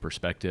Treasury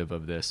perspective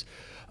of this.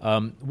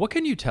 What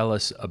can you tell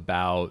us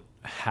about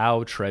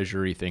how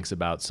Treasury thinks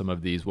about some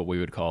of these, what we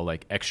would call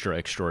like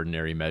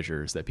extraordinary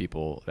measures that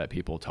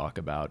people talk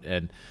about?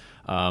 And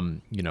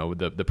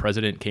the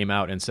president came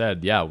out and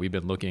said, yeah, we've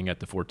been looking at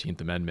the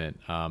 14th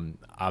Amendment.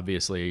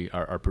 Obviously,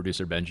 our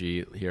producer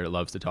Benji here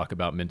loves to talk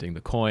about minting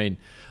the coin.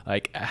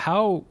 Like,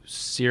 how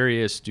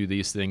serious do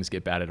these things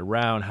get batted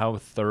around? How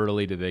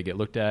thoroughly do they get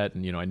looked at?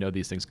 And, I know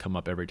these things come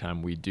up every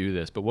time we do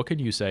this, but what can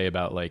you say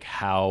about like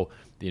how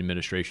the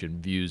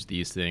administration views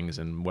these things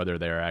and whether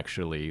they're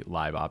actually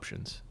live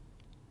options?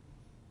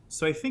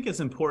 So I think it's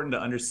important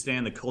to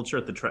understand the culture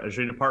at the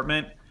Treasury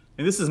Department.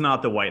 And this is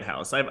not the White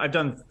House. I've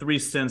done 2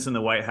 stints in the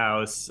White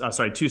House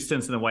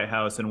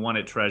and 1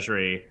 at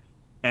Treasury.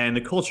 And the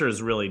culture is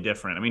really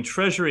different. I mean,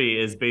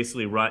 Treasury is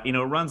basically it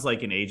runs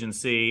like an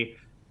agency.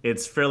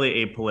 It's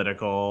fairly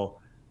apolitical.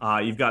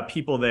 You've got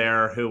people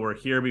there who were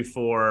here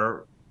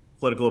before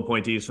political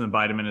appointees from the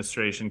Biden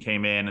administration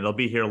came in, and they'll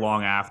be here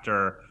long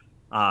after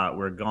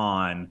we're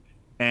gone.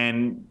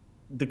 And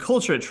the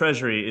culture at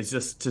Treasury is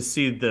just to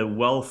see the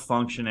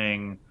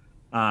well-functioning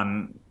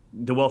of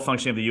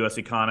the U.S.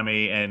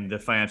 economy and the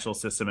financial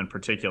system in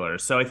particular.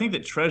 So I think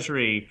that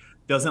Treasury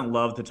doesn't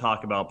love to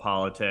talk about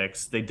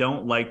politics. They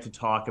don't like to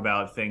talk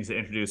about things that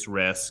introduce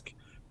risk.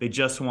 They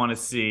just want to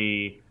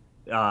see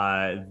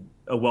a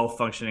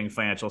well-functioning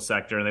financial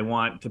sector, and they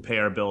want to pay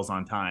our bills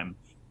on time.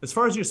 As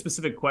far as your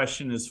specific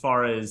question, as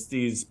far as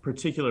these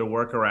particular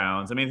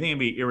workarounds, I mean, I think it'd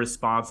be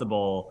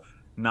irresponsible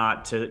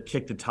not to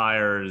kick the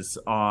tires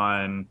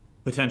on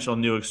potential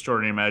new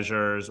extraordinary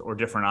measures or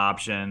different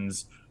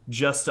options,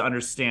 just to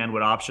understand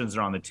what options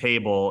are on the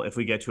table if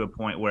we get to a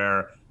point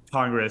where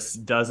Congress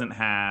doesn't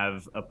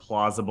have a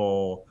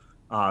plausible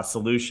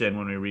solution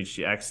when we reach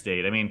the X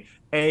date. I mean,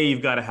 A,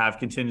 you've got to have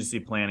contingency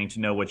planning to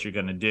know what you're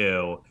going to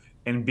do.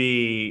 And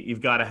B,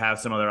 you've got to have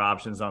some other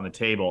options on the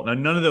table. Now,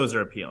 none of those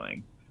are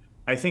appealing.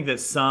 I think that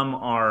some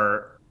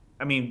are,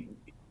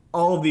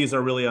 all of these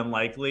are really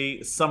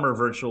unlikely. Some are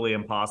virtually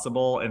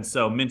impossible. And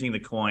so minting the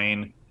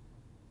coin,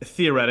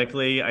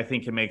 theoretically, I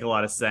think can make a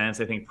lot of sense.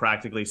 I think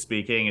practically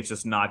speaking, it's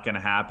just not going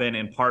to happen,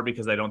 in part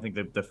because I don't think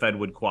that the Fed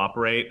would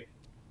cooperate.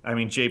 I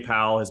mean, Jay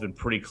Powell has been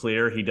pretty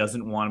clear. He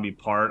doesn't want to be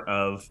part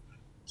of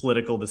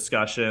political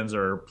discussions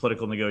or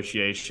political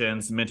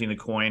negotiations. Minting the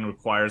coin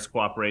requires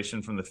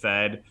cooperation from the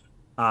Fed.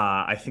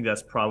 I think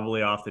that's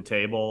probably off the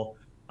table.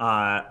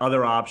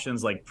 Other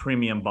options like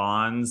premium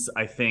bonds,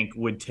 I think,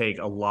 would take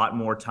a lot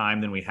more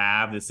time than we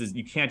have.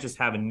 You can't just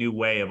have a new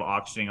way of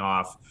auctioning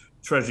off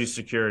Treasury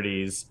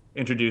securities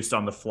introduced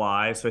on the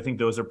fly. So I think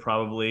those are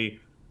probably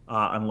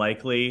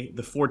unlikely.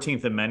 The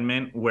 14th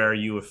Amendment, where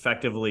you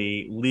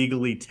effectively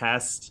legally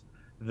test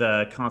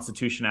the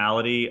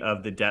constitutionality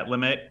of the debt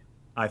limit,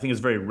 I think is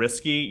very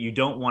risky. You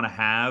don't want to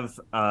have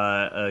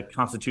a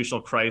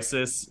constitutional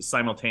crisis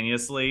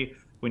simultaneously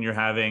when you're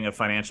having a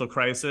financial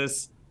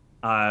crisis.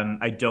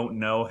 I don't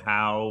know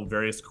how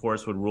various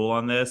courts would rule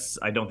on this.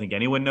 I don't think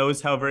anyone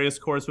knows how various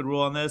courts would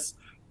rule on this.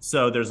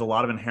 So there's a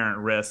lot of inherent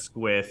risk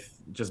with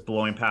just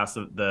blowing past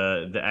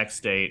the X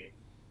date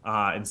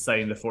and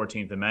citing the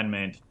 14th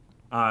Amendment.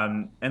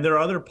 And there are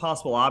other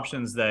possible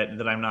options that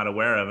I'm not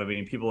aware of. I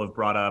mean, people have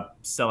brought up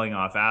selling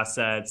off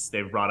assets.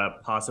 They've brought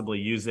up possibly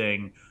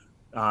using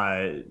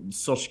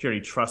Social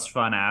Security trust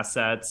fund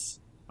assets.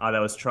 That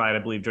was tried, I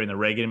believe, during the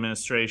Reagan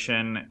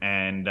administration,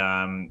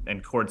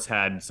 and courts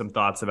had some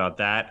thoughts about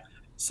that.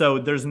 So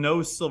there's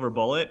no silver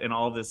bullet, and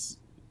all this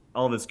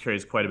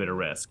carries quite a bit of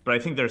risk. But I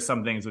think there's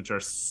some things which are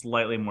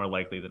slightly more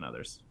likely than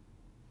others.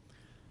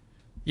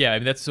 Yeah, I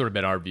mean, that's sort of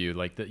been our view.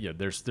 Like,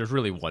 there's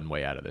really one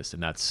way out of this,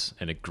 and that's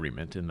an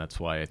agreement, and that's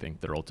why I think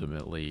they're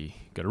ultimately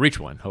going to reach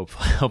one.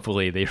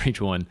 Hopefully, they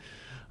reach one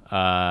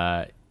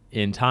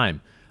in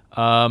time.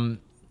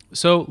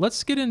 So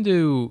let's get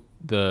into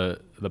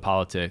the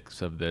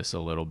politics of this a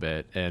little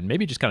bit, and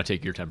maybe just kind of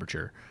take your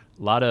temperature.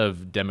 A lot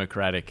of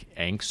Democratic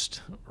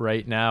angst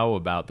right now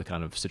about the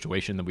kind of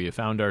situation that we have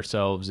found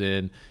ourselves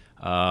in.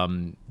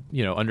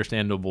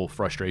 Understandable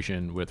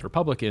frustration with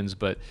Republicans,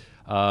 but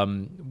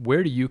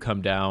where do you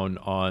come down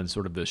on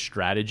sort of the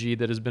strategy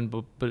that has been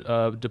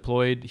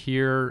deployed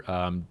here?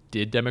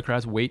 Did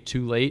Democrats wait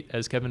too late,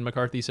 as Kevin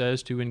McCarthy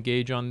says, to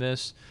engage on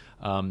this?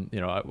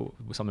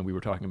 Something we were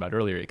talking about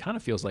earlier. It kind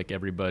of feels like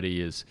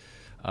everybody is,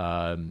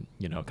 kind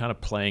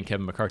of playing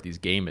Kevin McCarthy's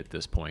game at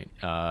this point.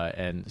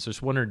 And so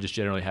just wondering just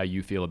generally how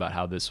you feel about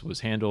how this was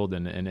handled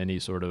and any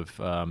sort of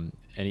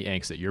any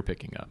angst that you're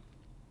picking up.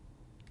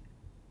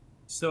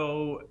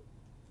 So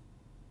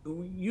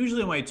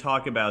usually when I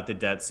talk about the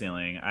debt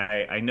ceiling,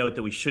 I note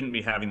that we shouldn't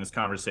be having this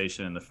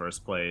conversation in the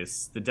first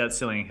place. The debt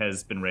ceiling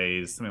has been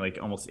raised something like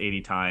almost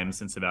 80 times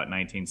since about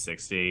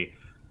 1960.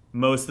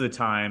 Most of the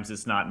times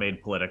it's not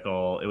made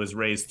political. It was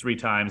raised 3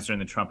 times during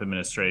the Trump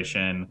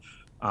administration,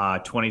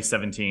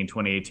 2017,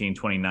 2018,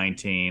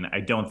 2019. I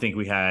don't think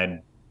we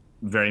had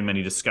very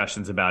many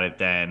discussions about it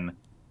then.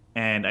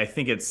 And I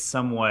think it's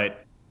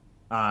somewhat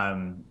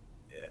odd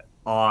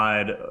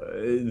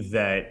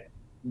that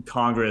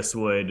Congress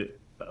would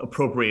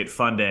appropriate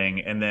funding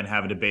and then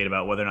have a debate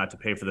about whether or not to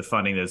pay for the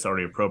funding that's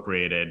already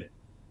appropriated.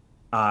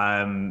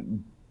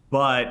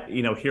 But,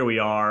 here we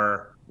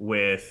are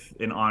with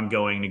an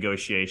ongoing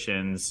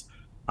negotiations.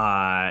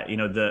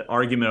 The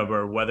argument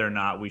over whether or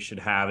not we should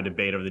have a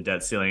debate over the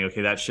debt ceiling,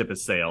 okay, that ship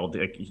has sailed.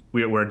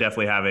 We're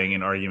definitely having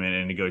an argument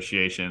in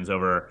negotiations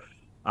over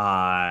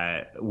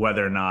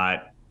whether or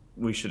not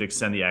we should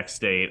extend the X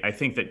date. I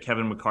think that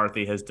Kevin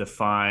McCarthy has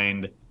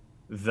defined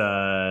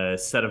the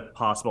set of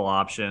possible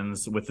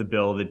options with the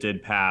bill that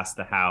did pass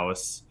the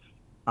House.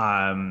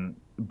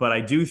 But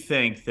I do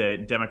think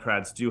that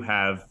Democrats do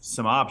have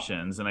some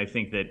options. And I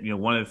think that,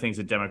 one of the things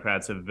that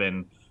Democrats have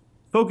been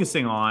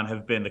focusing on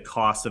have been the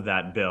cost of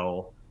that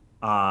bill,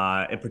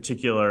 in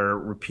particular,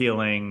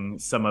 repealing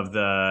some of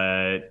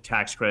the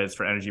tax credits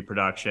for energy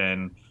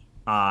production,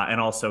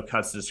 and also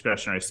cuts to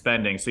discretionary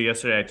spending. So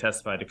yesterday I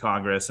testified to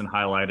Congress and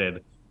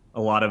highlighted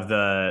a lot of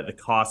the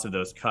cost of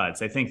those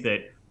cuts. I think that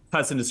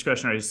cuts in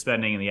discretionary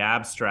spending in the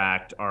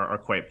abstract are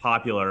quite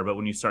popular, but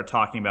when you start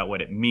talking about what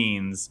it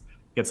means,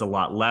 it gets a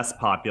lot less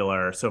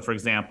popular. So, for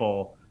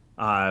example,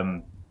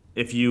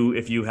 if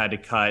you had to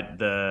cut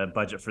the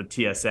budget for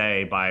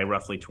TSA by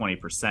roughly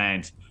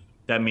 20%,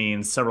 that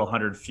means several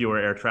hundred fewer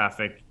air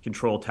traffic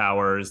control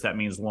towers. That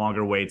means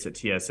longer waits at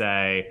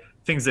TSA,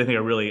 things I think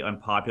are really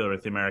unpopular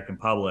with the American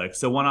public.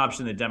 So one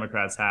option that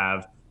Democrats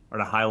have are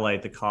to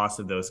highlight the cost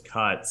of those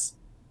cuts.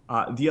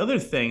 The other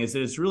thing is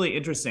that it's really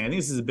interesting. I think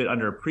this is a bit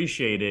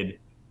underappreciated.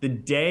 The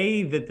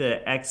day that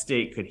the X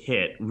date could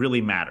hit really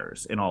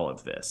matters in all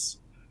of this,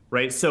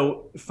 right?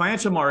 So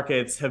financial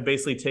markets have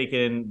basically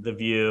taken the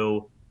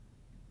view,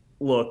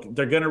 look,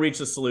 they're going to reach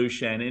a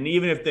solution. And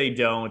even if they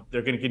don't,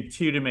 they're going to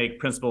continue to make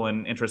principal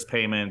and interest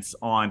payments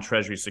on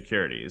Treasury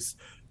securities.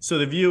 So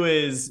the view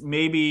is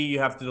maybe you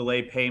have to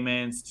delay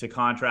payments to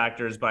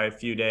contractors by a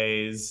few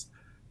days.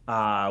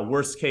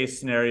 Worst case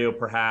scenario,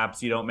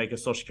 perhaps you don't make a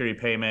Social Security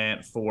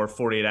payment for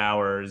 48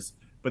 hours,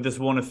 but this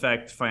won't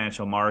affect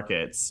financial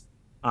markets.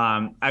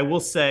 I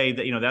will say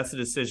that, that's a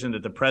decision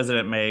that the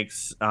president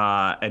makes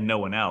and no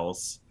one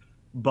else.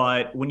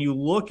 But when you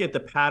look at the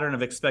pattern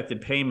of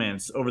expected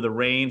payments over the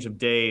range of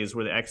days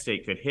where the X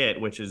date could hit,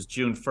 which is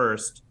June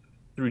 1st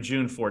through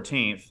June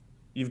 14th,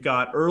 you've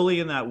got early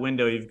in that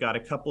window, you've got a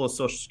couple of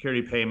Social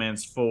Security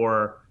payments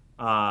for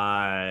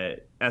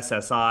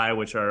SSI,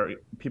 which are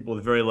people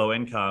with very low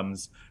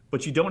incomes.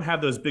 but you don't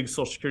have those big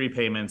Social Security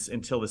payments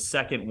until the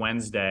second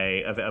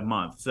Wednesday of a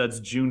month. So that's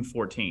June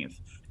 14th.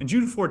 And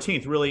June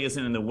 14th really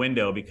isn't in the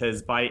window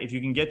because if you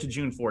can get to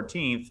June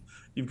 14th,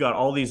 you've got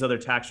all these other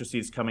tax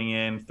receipts coming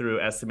in through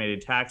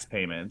estimated tax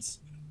payments.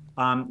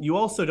 You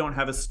also don't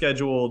have a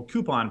scheduled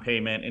coupon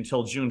payment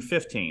until June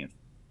 15th.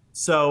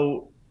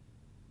 So,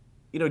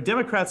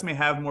 Democrats may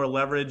have more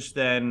leverage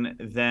than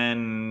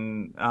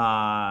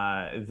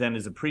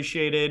is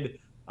appreciated.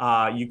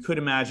 You could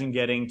imagine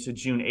getting to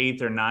June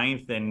 8th or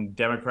 9th and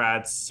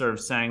Democrats sort of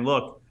saying,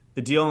 look,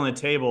 the deal on the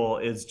table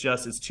is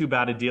it's too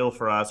bad a deal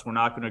for us. We're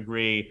not going to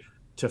agree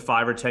to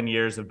 5 or 10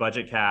 years of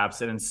budget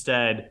caps. And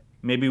instead,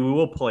 maybe we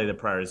will play the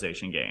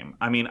prioritization game.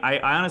 I mean, I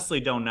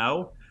honestly don't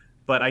know.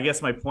 But I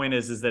guess my point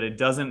is that it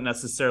doesn't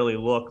necessarily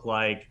look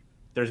like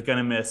there's going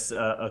to miss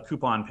a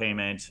coupon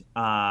payment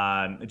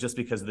just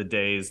because of the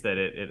days that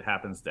it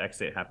happens, the X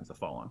date happens to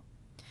fall on.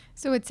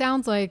 So it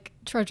sounds like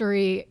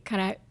Treasury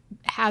kind of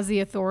has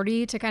the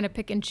authority to kind of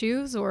pick and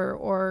choose,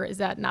 or is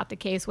that not the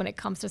case when it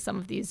comes to some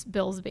of these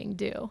bills being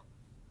due?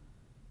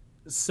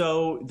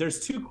 So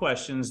there's two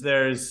questions.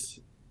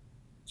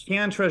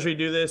 Can Treasury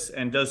do this,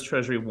 and does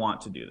Treasury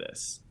want to do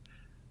this?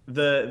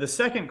 The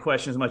second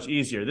question is much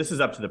easier. This is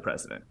up to the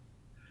president.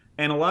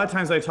 And a lot of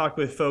times I talk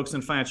with folks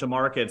in financial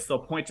markets, they'll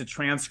point to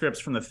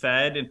transcripts from the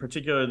Fed, in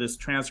particular this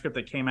transcript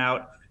that came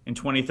out in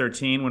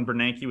 2013 when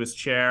Bernanke was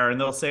chair, and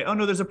they'll say, oh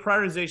no, there's a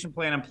prioritization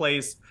plan in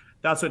place.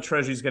 That's what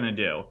Treasury's going to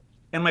do.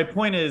 And my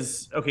point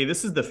is, okay,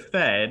 this is the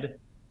Fed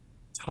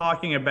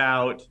talking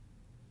about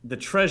the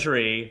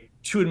Treasury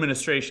 2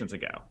 administrations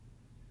ago.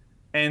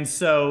 And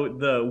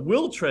so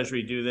will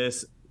Treasury do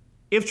this?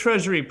 If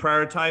Treasury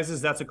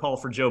prioritizes, that's a call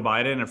for Joe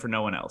Biden and for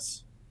no one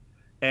else.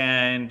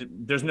 And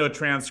there's no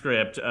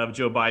transcript of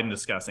Joe Biden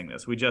discussing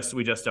this. We just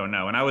don't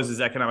know. And I was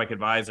his economic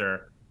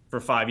advisor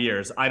for 5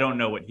 years. I don't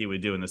know what he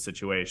would do in this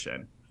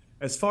situation.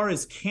 As far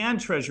as can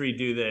Treasury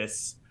do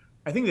this,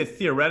 I think that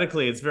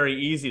theoretically it's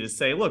very easy to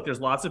say, look,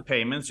 there's lots of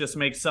payments, just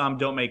make some,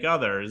 don't make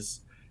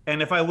others.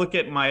 And if I look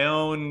at my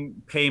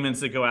own payments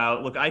that go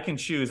out, look, I can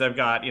choose. I've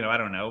got,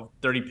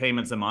 30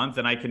 payments a month,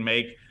 and I can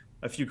make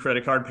a few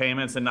credit card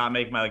payments and not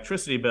make my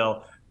electricity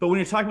bill. But when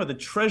you're talking about the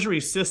Treasury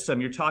system,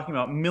 you're talking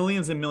about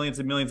millions and millions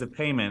and millions of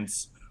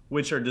payments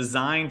which are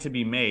designed to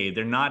be made.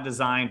 They're not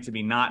designed to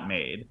be not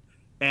made.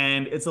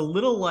 And it's a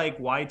little like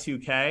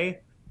Y2K,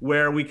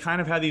 where we kind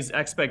of had these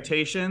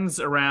expectations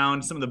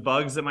around some of the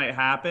bugs that might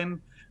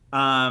happen,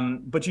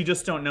 but you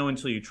just don't know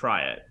until you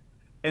try it.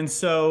 And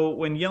so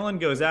when Yellen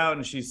goes out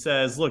and she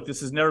says, look,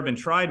 this has never been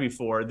tried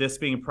before, this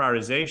being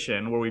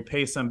prioritization, where we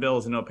pay some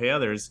bills and don't pay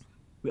others,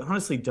 we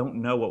honestly don't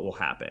know what will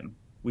happen.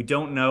 We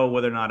don't know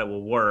whether or not it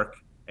will work.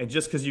 And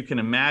just because you can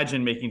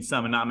imagine making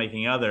some and not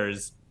making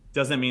others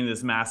doesn't mean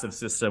this massive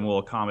system will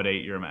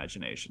accommodate your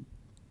imagination.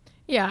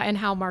 Yeah, and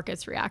how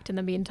markets react in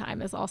the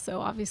meantime is also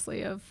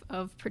obviously of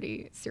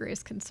pretty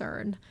serious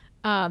concern.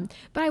 But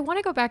I want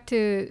to go back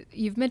to,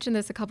 you've mentioned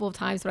this a couple of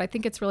times, but I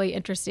think it's really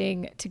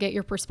interesting to get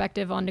your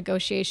perspective on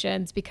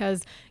negotiations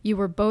because you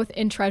were both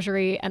in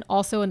Treasury and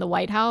also in the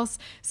White House.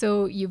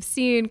 So you've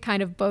seen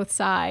kind of both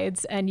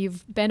sides and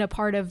you've been a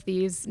part of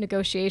these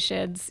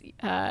negotiations,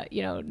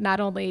 not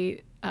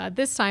only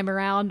this time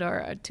around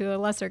or to a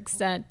lesser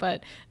extent,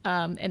 but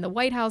in the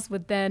White House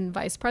with then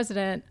Vice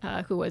President,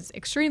 who was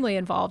extremely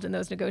involved in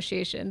those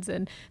negotiations.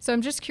 And so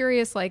I'm just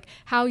curious, like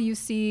how you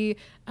see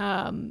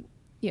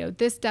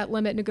this debt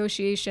limit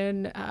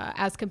negotiation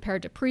as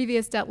compared to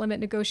previous debt limit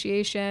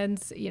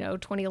negotiations.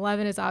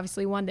 2011 is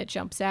obviously one that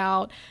jumps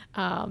out.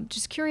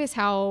 Just curious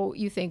what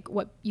you think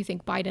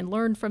Biden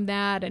learned from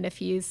that, and if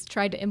he's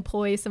tried to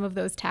employ some of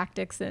those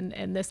tactics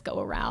in this go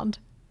around.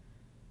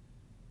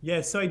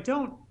 Yeah, so I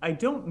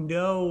don't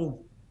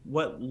know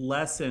what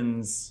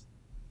lessons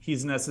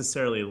he's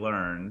necessarily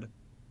learned.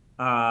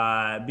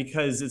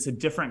 Because it's a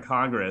different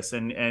Congress,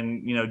 and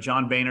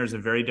John Boehner is a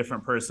very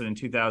different person in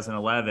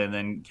 2011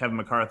 than Kevin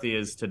McCarthy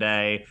is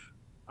today.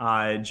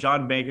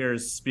 John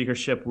Boehner's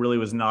speakership really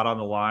was not on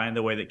the line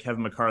the way that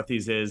Kevin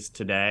McCarthy's is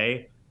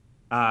today.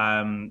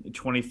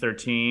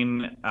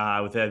 2013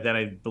 with then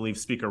I believe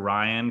Speaker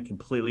Ryan,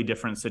 completely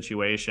different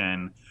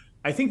situation.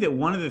 I think that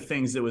one of the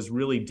things that was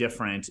really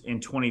different in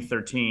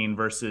 2013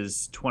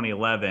 versus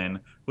 2011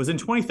 was in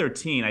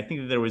 2013, I think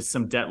that there was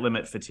some debt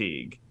limit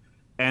fatigue.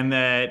 And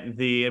that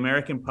the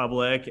American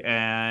public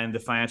and the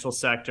financial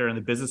sector and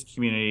the business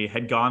community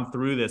had gone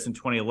through this in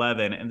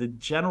 2011. And the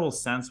general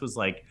sense was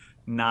like,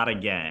 not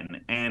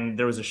again. And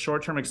there was a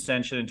short-term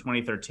extension in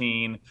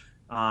 2013.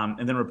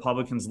 And then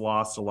Republicans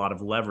lost a lot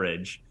of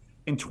leverage.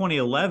 In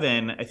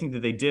 2011, I think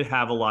that they did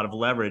have a lot of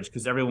leverage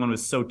because everyone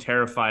was so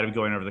terrified of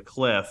going over the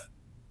cliff,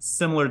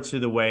 similar to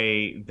the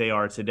way they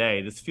are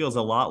today. This feels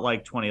a lot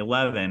like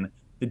 2011.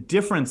 The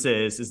difference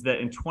is that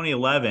in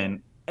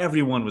 2011,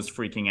 everyone was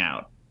freaking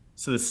out.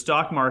 So the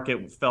stock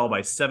market fell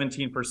by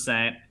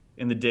 17%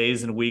 in the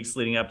days and weeks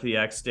leading up to the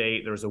X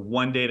date. There was a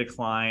one-day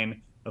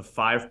decline of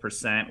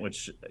 5%,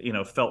 which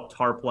felt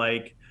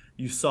TARP-like.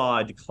 You saw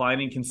a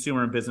declining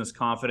consumer and business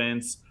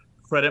confidence.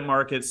 Credit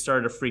markets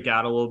started to freak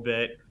out a little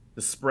bit. The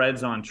The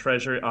spreads on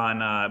Treasury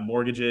on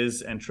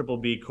mortgages and triple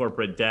B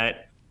corporate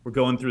debt were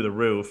going through the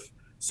roof.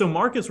 So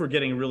markets were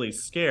getting really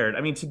scared.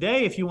 I mean,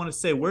 today, if you want to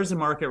say where's the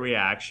market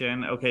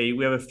reaction, okay,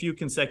 we have a few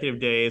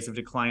consecutive days of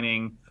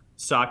declining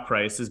stock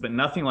prices, but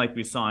nothing like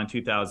we saw in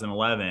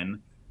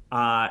 2011.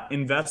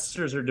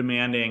 Investors are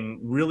demanding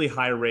really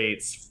high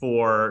rates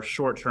for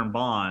short-term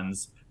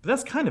bonds, but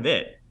that's kind of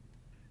it.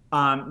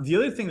 The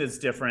other thing that's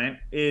different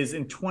is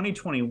in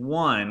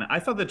 2021, I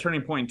thought the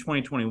turning point in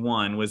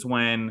 2021 was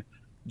when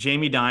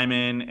Jamie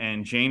Dimon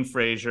and Jane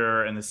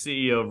Fraser and the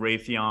CEO of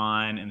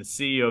Raytheon and the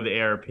CEO of the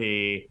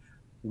ARP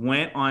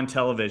went on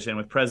television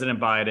with President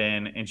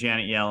Biden and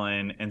Janet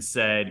Yellen and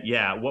said,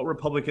 yeah, what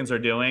Republicans are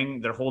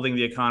doing, they're holding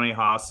the economy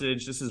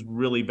hostage. This is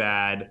really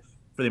bad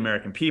for the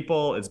American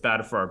people. It's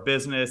bad for our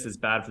business. It's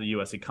bad for the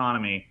U.S.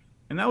 economy.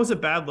 And that was a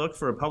bad look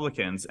for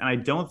Republicans. And I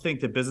don't think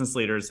that business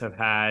leaders have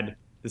had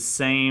the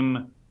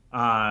same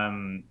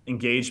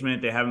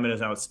engagement. They haven't been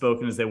as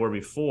outspoken as they were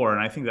before. And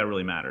I think that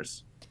really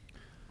matters.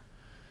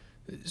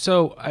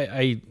 So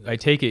I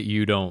take it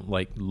you don't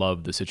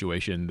love the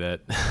situation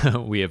that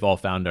we have all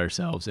found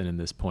ourselves in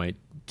this point.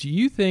 Do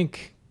you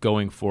think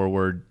going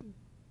forward,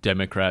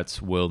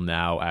 Democrats will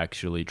now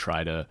actually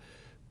try to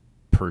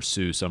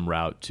pursue some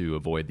route to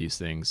avoid these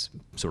things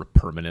sort of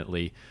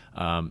permanently?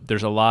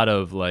 There's a lot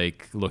of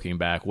looking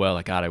back,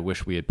 well, God, I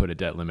wish we had put a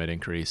debt limit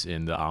increase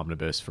in the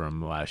omnibus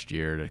from last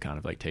year to kind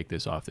of take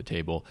this off the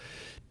table.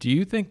 Do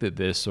you think that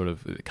this sort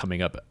of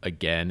coming up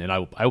again, and I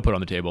will put on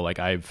the table, I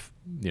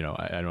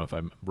don't know if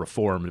I'm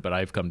reformed, but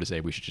I've come to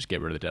say we should just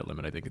get rid of the debt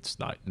limit. I think it's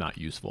not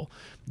useful.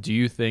 Do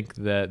you think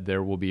that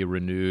there will be a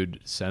renewed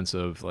sense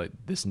of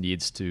this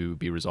needs to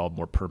be resolved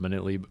more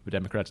permanently with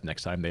Democrats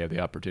next time they have the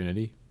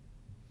opportunity?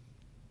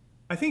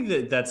 I think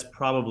that that's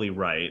probably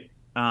right.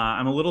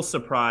 I'm a little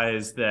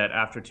surprised that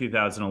after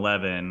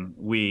 2011,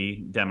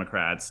 we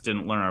Democrats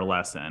didn't learn our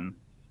lesson.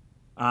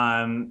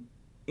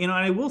 And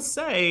I will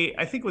say,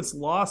 I think what's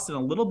lost in a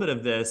little bit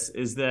of this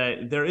is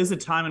that there is a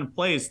time and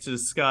place to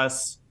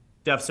discuss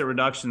deficit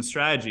reduction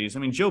strategies. I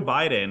mean, Joe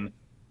Biden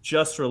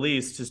just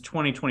released his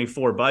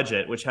 2024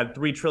 budget, which had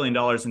 $3 trillion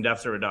in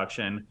deficit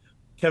reduction.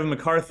 Kevin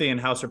McCarthy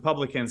and House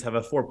Republicans have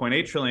a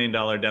 $4.8 trillion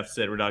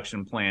deficit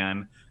reduction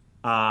plan.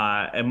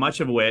 And much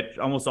of which,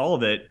 almost all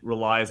of it,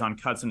 relies on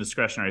cuts in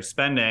discretionary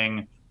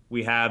spending.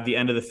 We have the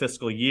end of the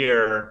fiscal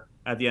year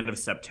at the end of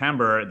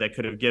September that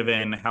could have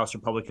given House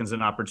Republicans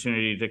an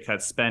opportunity to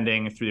cut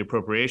spending through the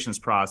appropriations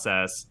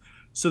process.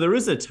 So there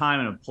is a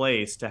time and a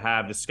place to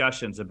have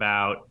discussions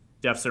about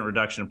deficit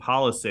reduction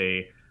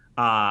policy.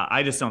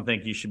 I just don't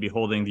think you should be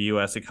holding the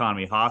U.S.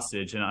 economy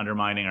hostage and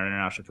undermining our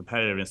international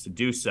competitiveness to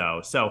do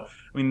so. So,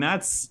 I mean,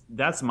 that's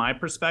my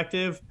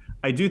perspective.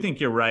 I do think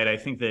you're right. I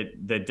think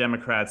that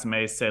Democrats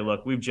may say,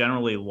 look, we've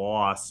generally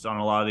lost on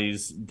a lot of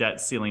these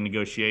debt ceiling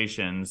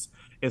negotiations.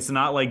 It's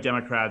not like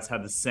Democrats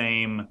had the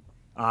same,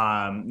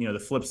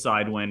 the flip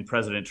side when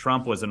President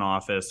Trump was in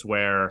office,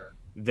 where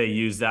they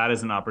used that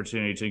as an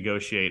opportunity to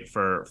negotiate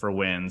for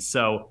wins.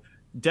 So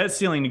debt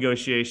ceiling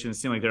negotiations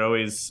seem like they're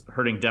always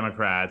hurting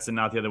Democrats and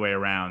not the other way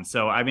around.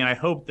 So, I mean, I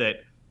hope that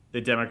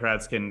the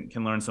Democrats can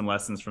learn some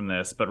lessons from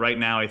this. But right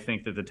now, I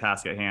think that the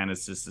task at hand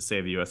is just to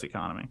save the U.S.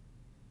 economy.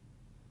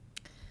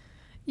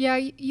 Yeah,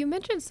 you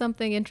mentioned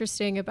something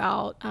interesting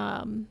about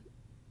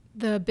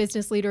the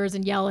business leaders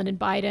and Yellen and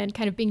Biden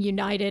kind of being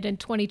united in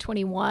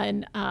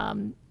 2021.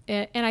 And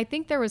I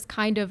think there was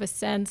kind of a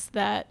sense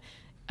that,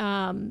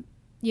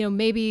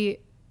 maybe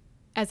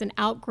as an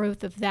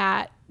outgrowth of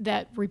that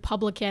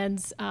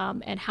Republicans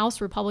and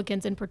House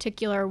Republicans in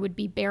particular would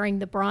be bearing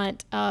the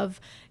brunt of,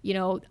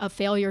 a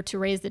failure to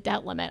raise the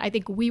debt limit. I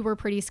think we were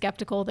pretty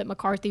skeptical that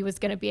McCarthy was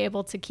going to be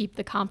able to keep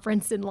the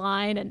conference in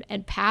line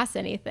and pass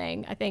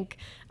anything. I think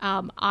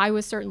I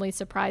was certainly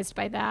surprised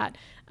by that.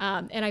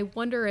 And I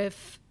wonder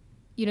if,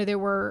 there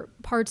were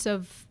parts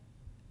of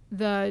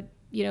the,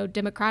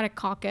 Democratic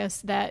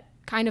caucus that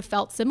kind of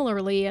felt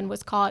similarly and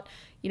was caught,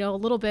 a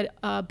little bit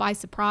by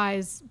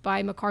surprise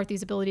by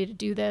McCarthy's ability to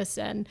do this,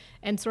 and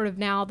sort of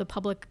now the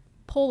public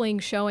polling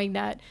showing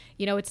that,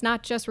 it's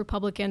not just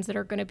Republicans that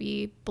are going to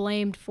be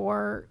blamed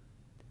for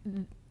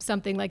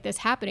something like this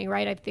happening,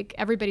 right? I think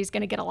everybody's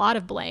going to get a lot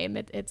of blame.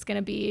 It's going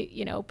to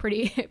be,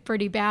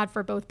 pretty bad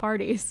for both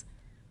parties.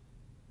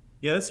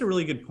 Yeah, that's a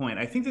really good point.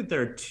 I think that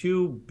there are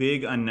two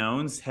big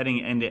unknowns heading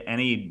into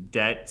any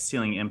debt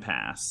ceiling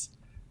impasse.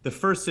 The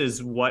first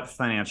is what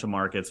financial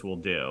markets will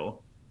do.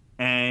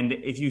 And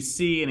if you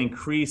see an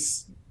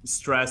increased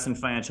stress in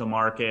financial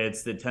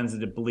markets that tends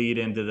to bleed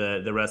into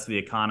the rest of the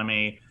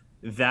economy,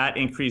 that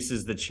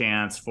increases the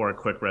chance for a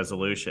quick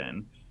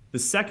resolution. The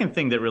second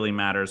thing that really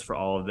matters for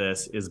all of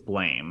this is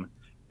blame.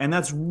 And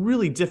that's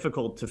really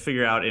difficult to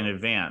figure out in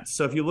advance.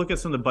 So if you look at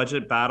some of the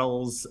budget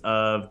battles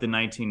of the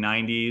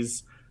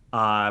 1990s,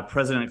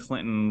 President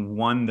Clinton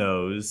won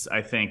those,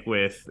 I think,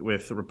 with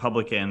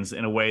Republicans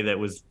in a way that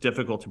was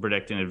difficult to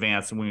predict in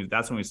advance. And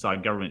that's when we saw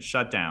government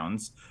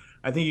shutdowns.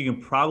 I think you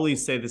can probably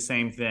say the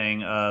same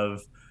thing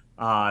of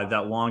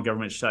that long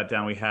government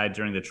shutdown we had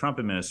during the Trump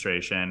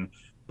administration.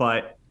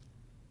 But,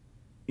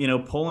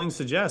 polling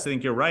suggests, I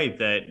think you're right,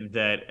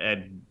 that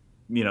at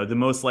the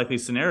most likely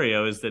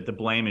scenario is that the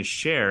blame is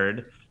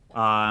shared.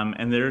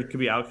 And there could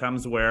be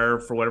outcomes where,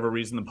 for whatever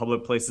reason, the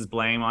public places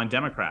blame on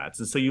Democrats.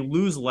 And so you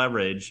lose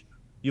leverage.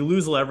 You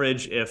lose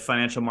leverage if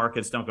financial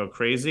markets don't go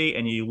crazy,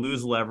 and you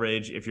lose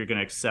leverage if you're going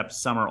to accept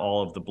some or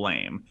all of the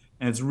blame.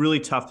 And it's really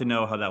tough to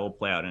know how that will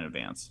play out in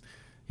advance.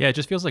 Yeah, it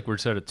just feels like we're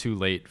sort of too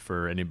late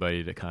for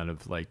anybody to kind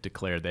of like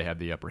declare they have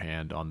the upper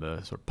hand on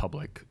the sort of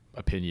public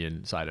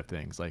opinion side of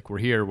things. Like, we're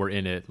here, we're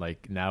in it.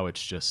 Like, now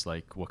it's just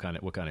like, what kind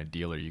of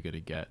deal are you going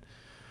to get?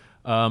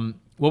 Well,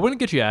 we're going to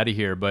get you out of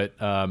here, but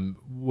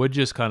would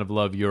just kind of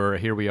love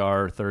here we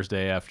are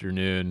Thursday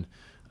afternoon.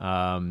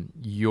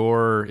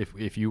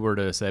 If you were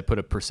to say, put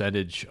a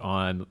percentage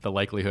on the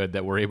likelihood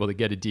that we're able to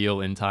get a deal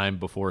in time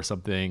before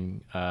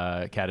something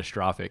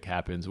catastrophic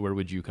happens, where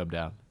would you come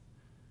down?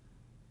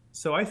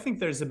 So I think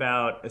there's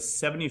about a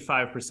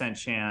 75%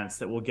 chance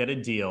that we'll get a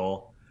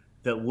deal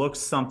that looks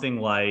something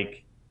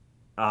like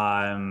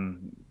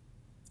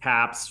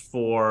caps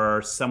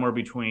for somewhere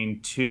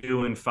between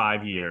 2 and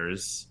 5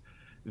 years,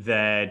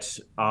 that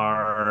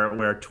are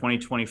where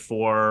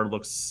 2024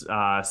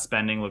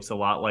 spending looks a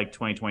lot like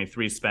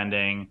 2023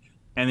 spending,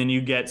 and then you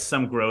get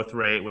some growth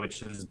rate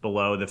which is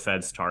below the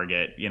Fed's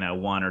target,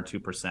 1 or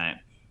 2%.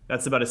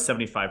 That's about a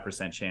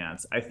 75%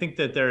 chance. I think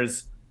that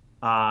there's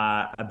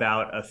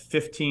about a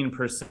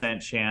 15%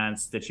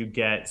 chance that you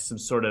get some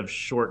sort of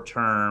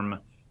short-term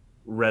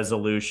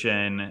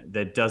resolution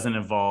that doesn't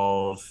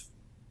involve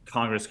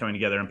Congress coming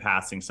together and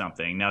passing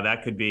something. Now,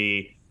 that could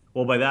be,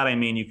 well, by that I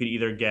mean you could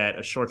either get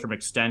a short-term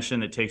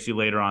extension that takes you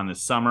later on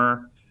this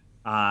summer.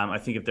 I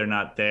think if they're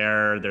not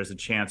there, there's a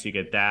chance you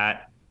get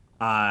that.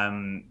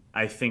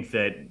 I think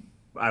that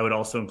I would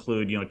also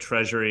include,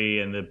 Treasury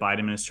and the Biden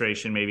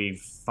administration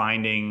maybe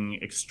finding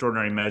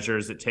extraordinary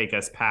measures that take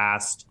us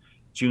past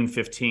June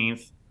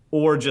 15th,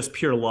 or just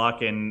pure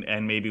luck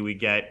and maybe we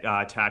get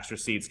tax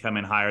receipts come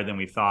in higher than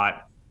we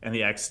thought, and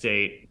the X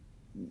state,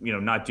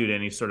 not due to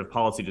any sort of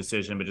policy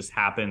decision, but just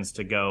happens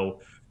to go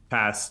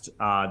past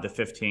the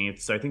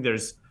 15th. So I think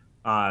there's,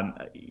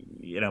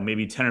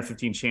 maybe 10 or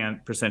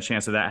 15%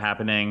 chance of that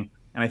happening.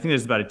 And I think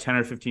there's about a 10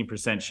 or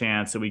 15%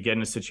 chance that we get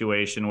in a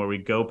situation where we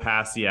go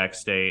past the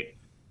X date,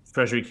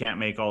 Treasury can't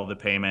make all of the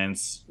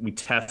payments, we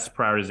test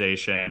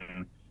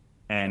prioritization,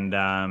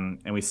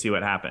 and we see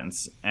what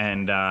happens.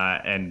 And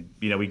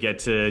we get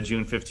to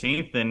June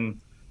 15th,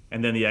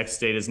 and then the X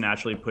date is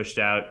naturally pushed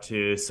out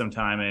to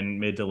sometime in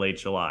mid to late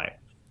July.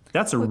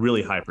 That's a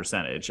really high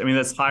percentage. I mean,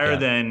 that's higher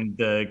than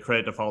the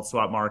credit default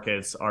swap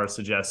markets are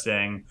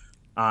suggesting.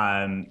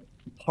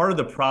 Part of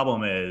the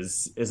problem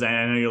is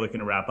I know you're looking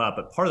to wrap up,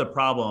 but part of the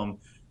problem,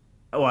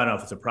 I don't know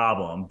if it's a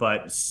problem,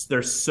 but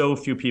there's so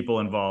few people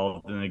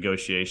involved in the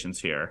negotiations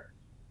here.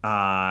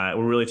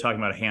 We're really talking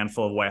about a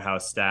handful of White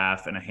House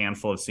staff and a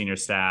handful of senior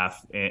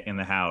staff in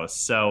the House.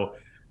 So,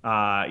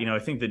 I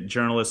think that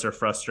journalists are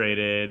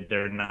frustrated.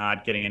 They're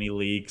not getting any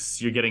leaks.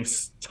 You're getting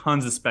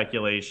tons of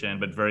speculation,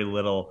 but very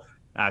little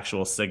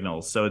actual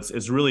signals. So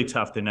it's really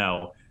tough to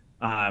know.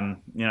 And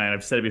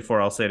I've said it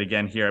before, I'll say it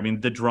again here. I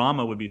mean, the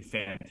drama would be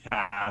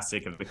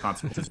fantastic if the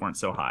consequences weren't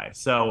so high.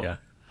 So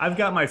I've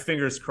got my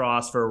fingers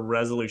crossed for a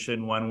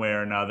resolution one way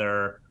or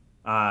another.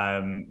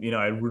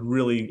 I would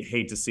really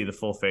hate to see the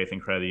full faith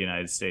and credit of the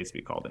United States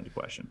be called into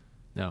question.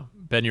 No,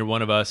 Ben, you're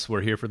one of us.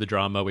 We're here for the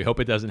drama. We hope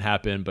it doesn't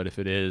happen, but if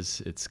it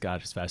is, it's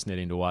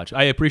fascinating to watch.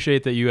 I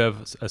appreciate that you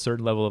have a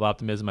certain level of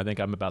optimism. I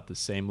think I'm about the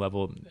same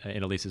level.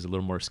 Annalise is a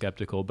little more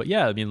skeptical, but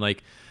yeah, I mean,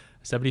 like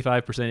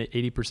 75%,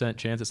 80%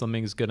 chance that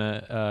something's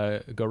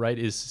gonna go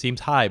right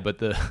seems high, but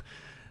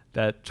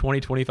that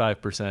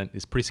 20-25%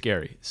 is pretty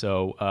scary.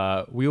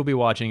 So we will be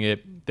watching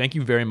it. Thank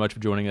you very much for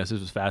joining us. This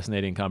was a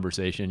fascinating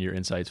conversation. Your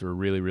insights were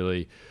really,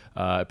 really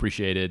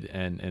appreciated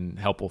and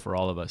helpful for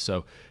all of us.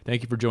 So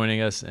thank you for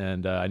joining us,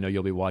 and I know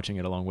you'll be watching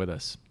it along with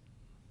us.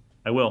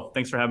 I will.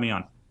 Thanks for having me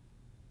on.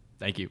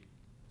 Thank you.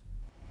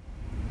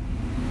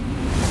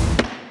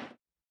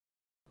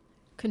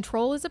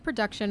 Control is a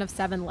production of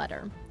 7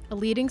 Letter, a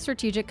leading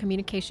strategic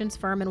communications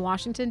firm in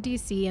Washington,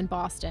 D.C. and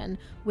Boston,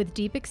 with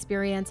deep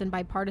experience in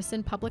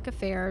bipartisan public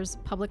affairs,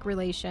 public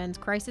relations,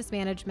 crisis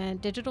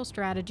management, digital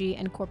strategy,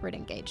 and corporate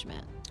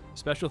engagement.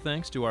 Special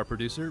thanks to our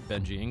producer,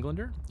 Benji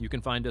Englander. You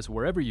can find us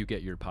wherever you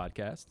get your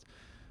podcasts.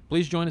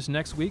 Please join us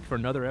next week for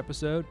another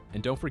episode,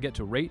 and don't forget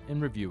to rate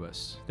and review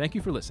us. Thank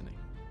you for listening.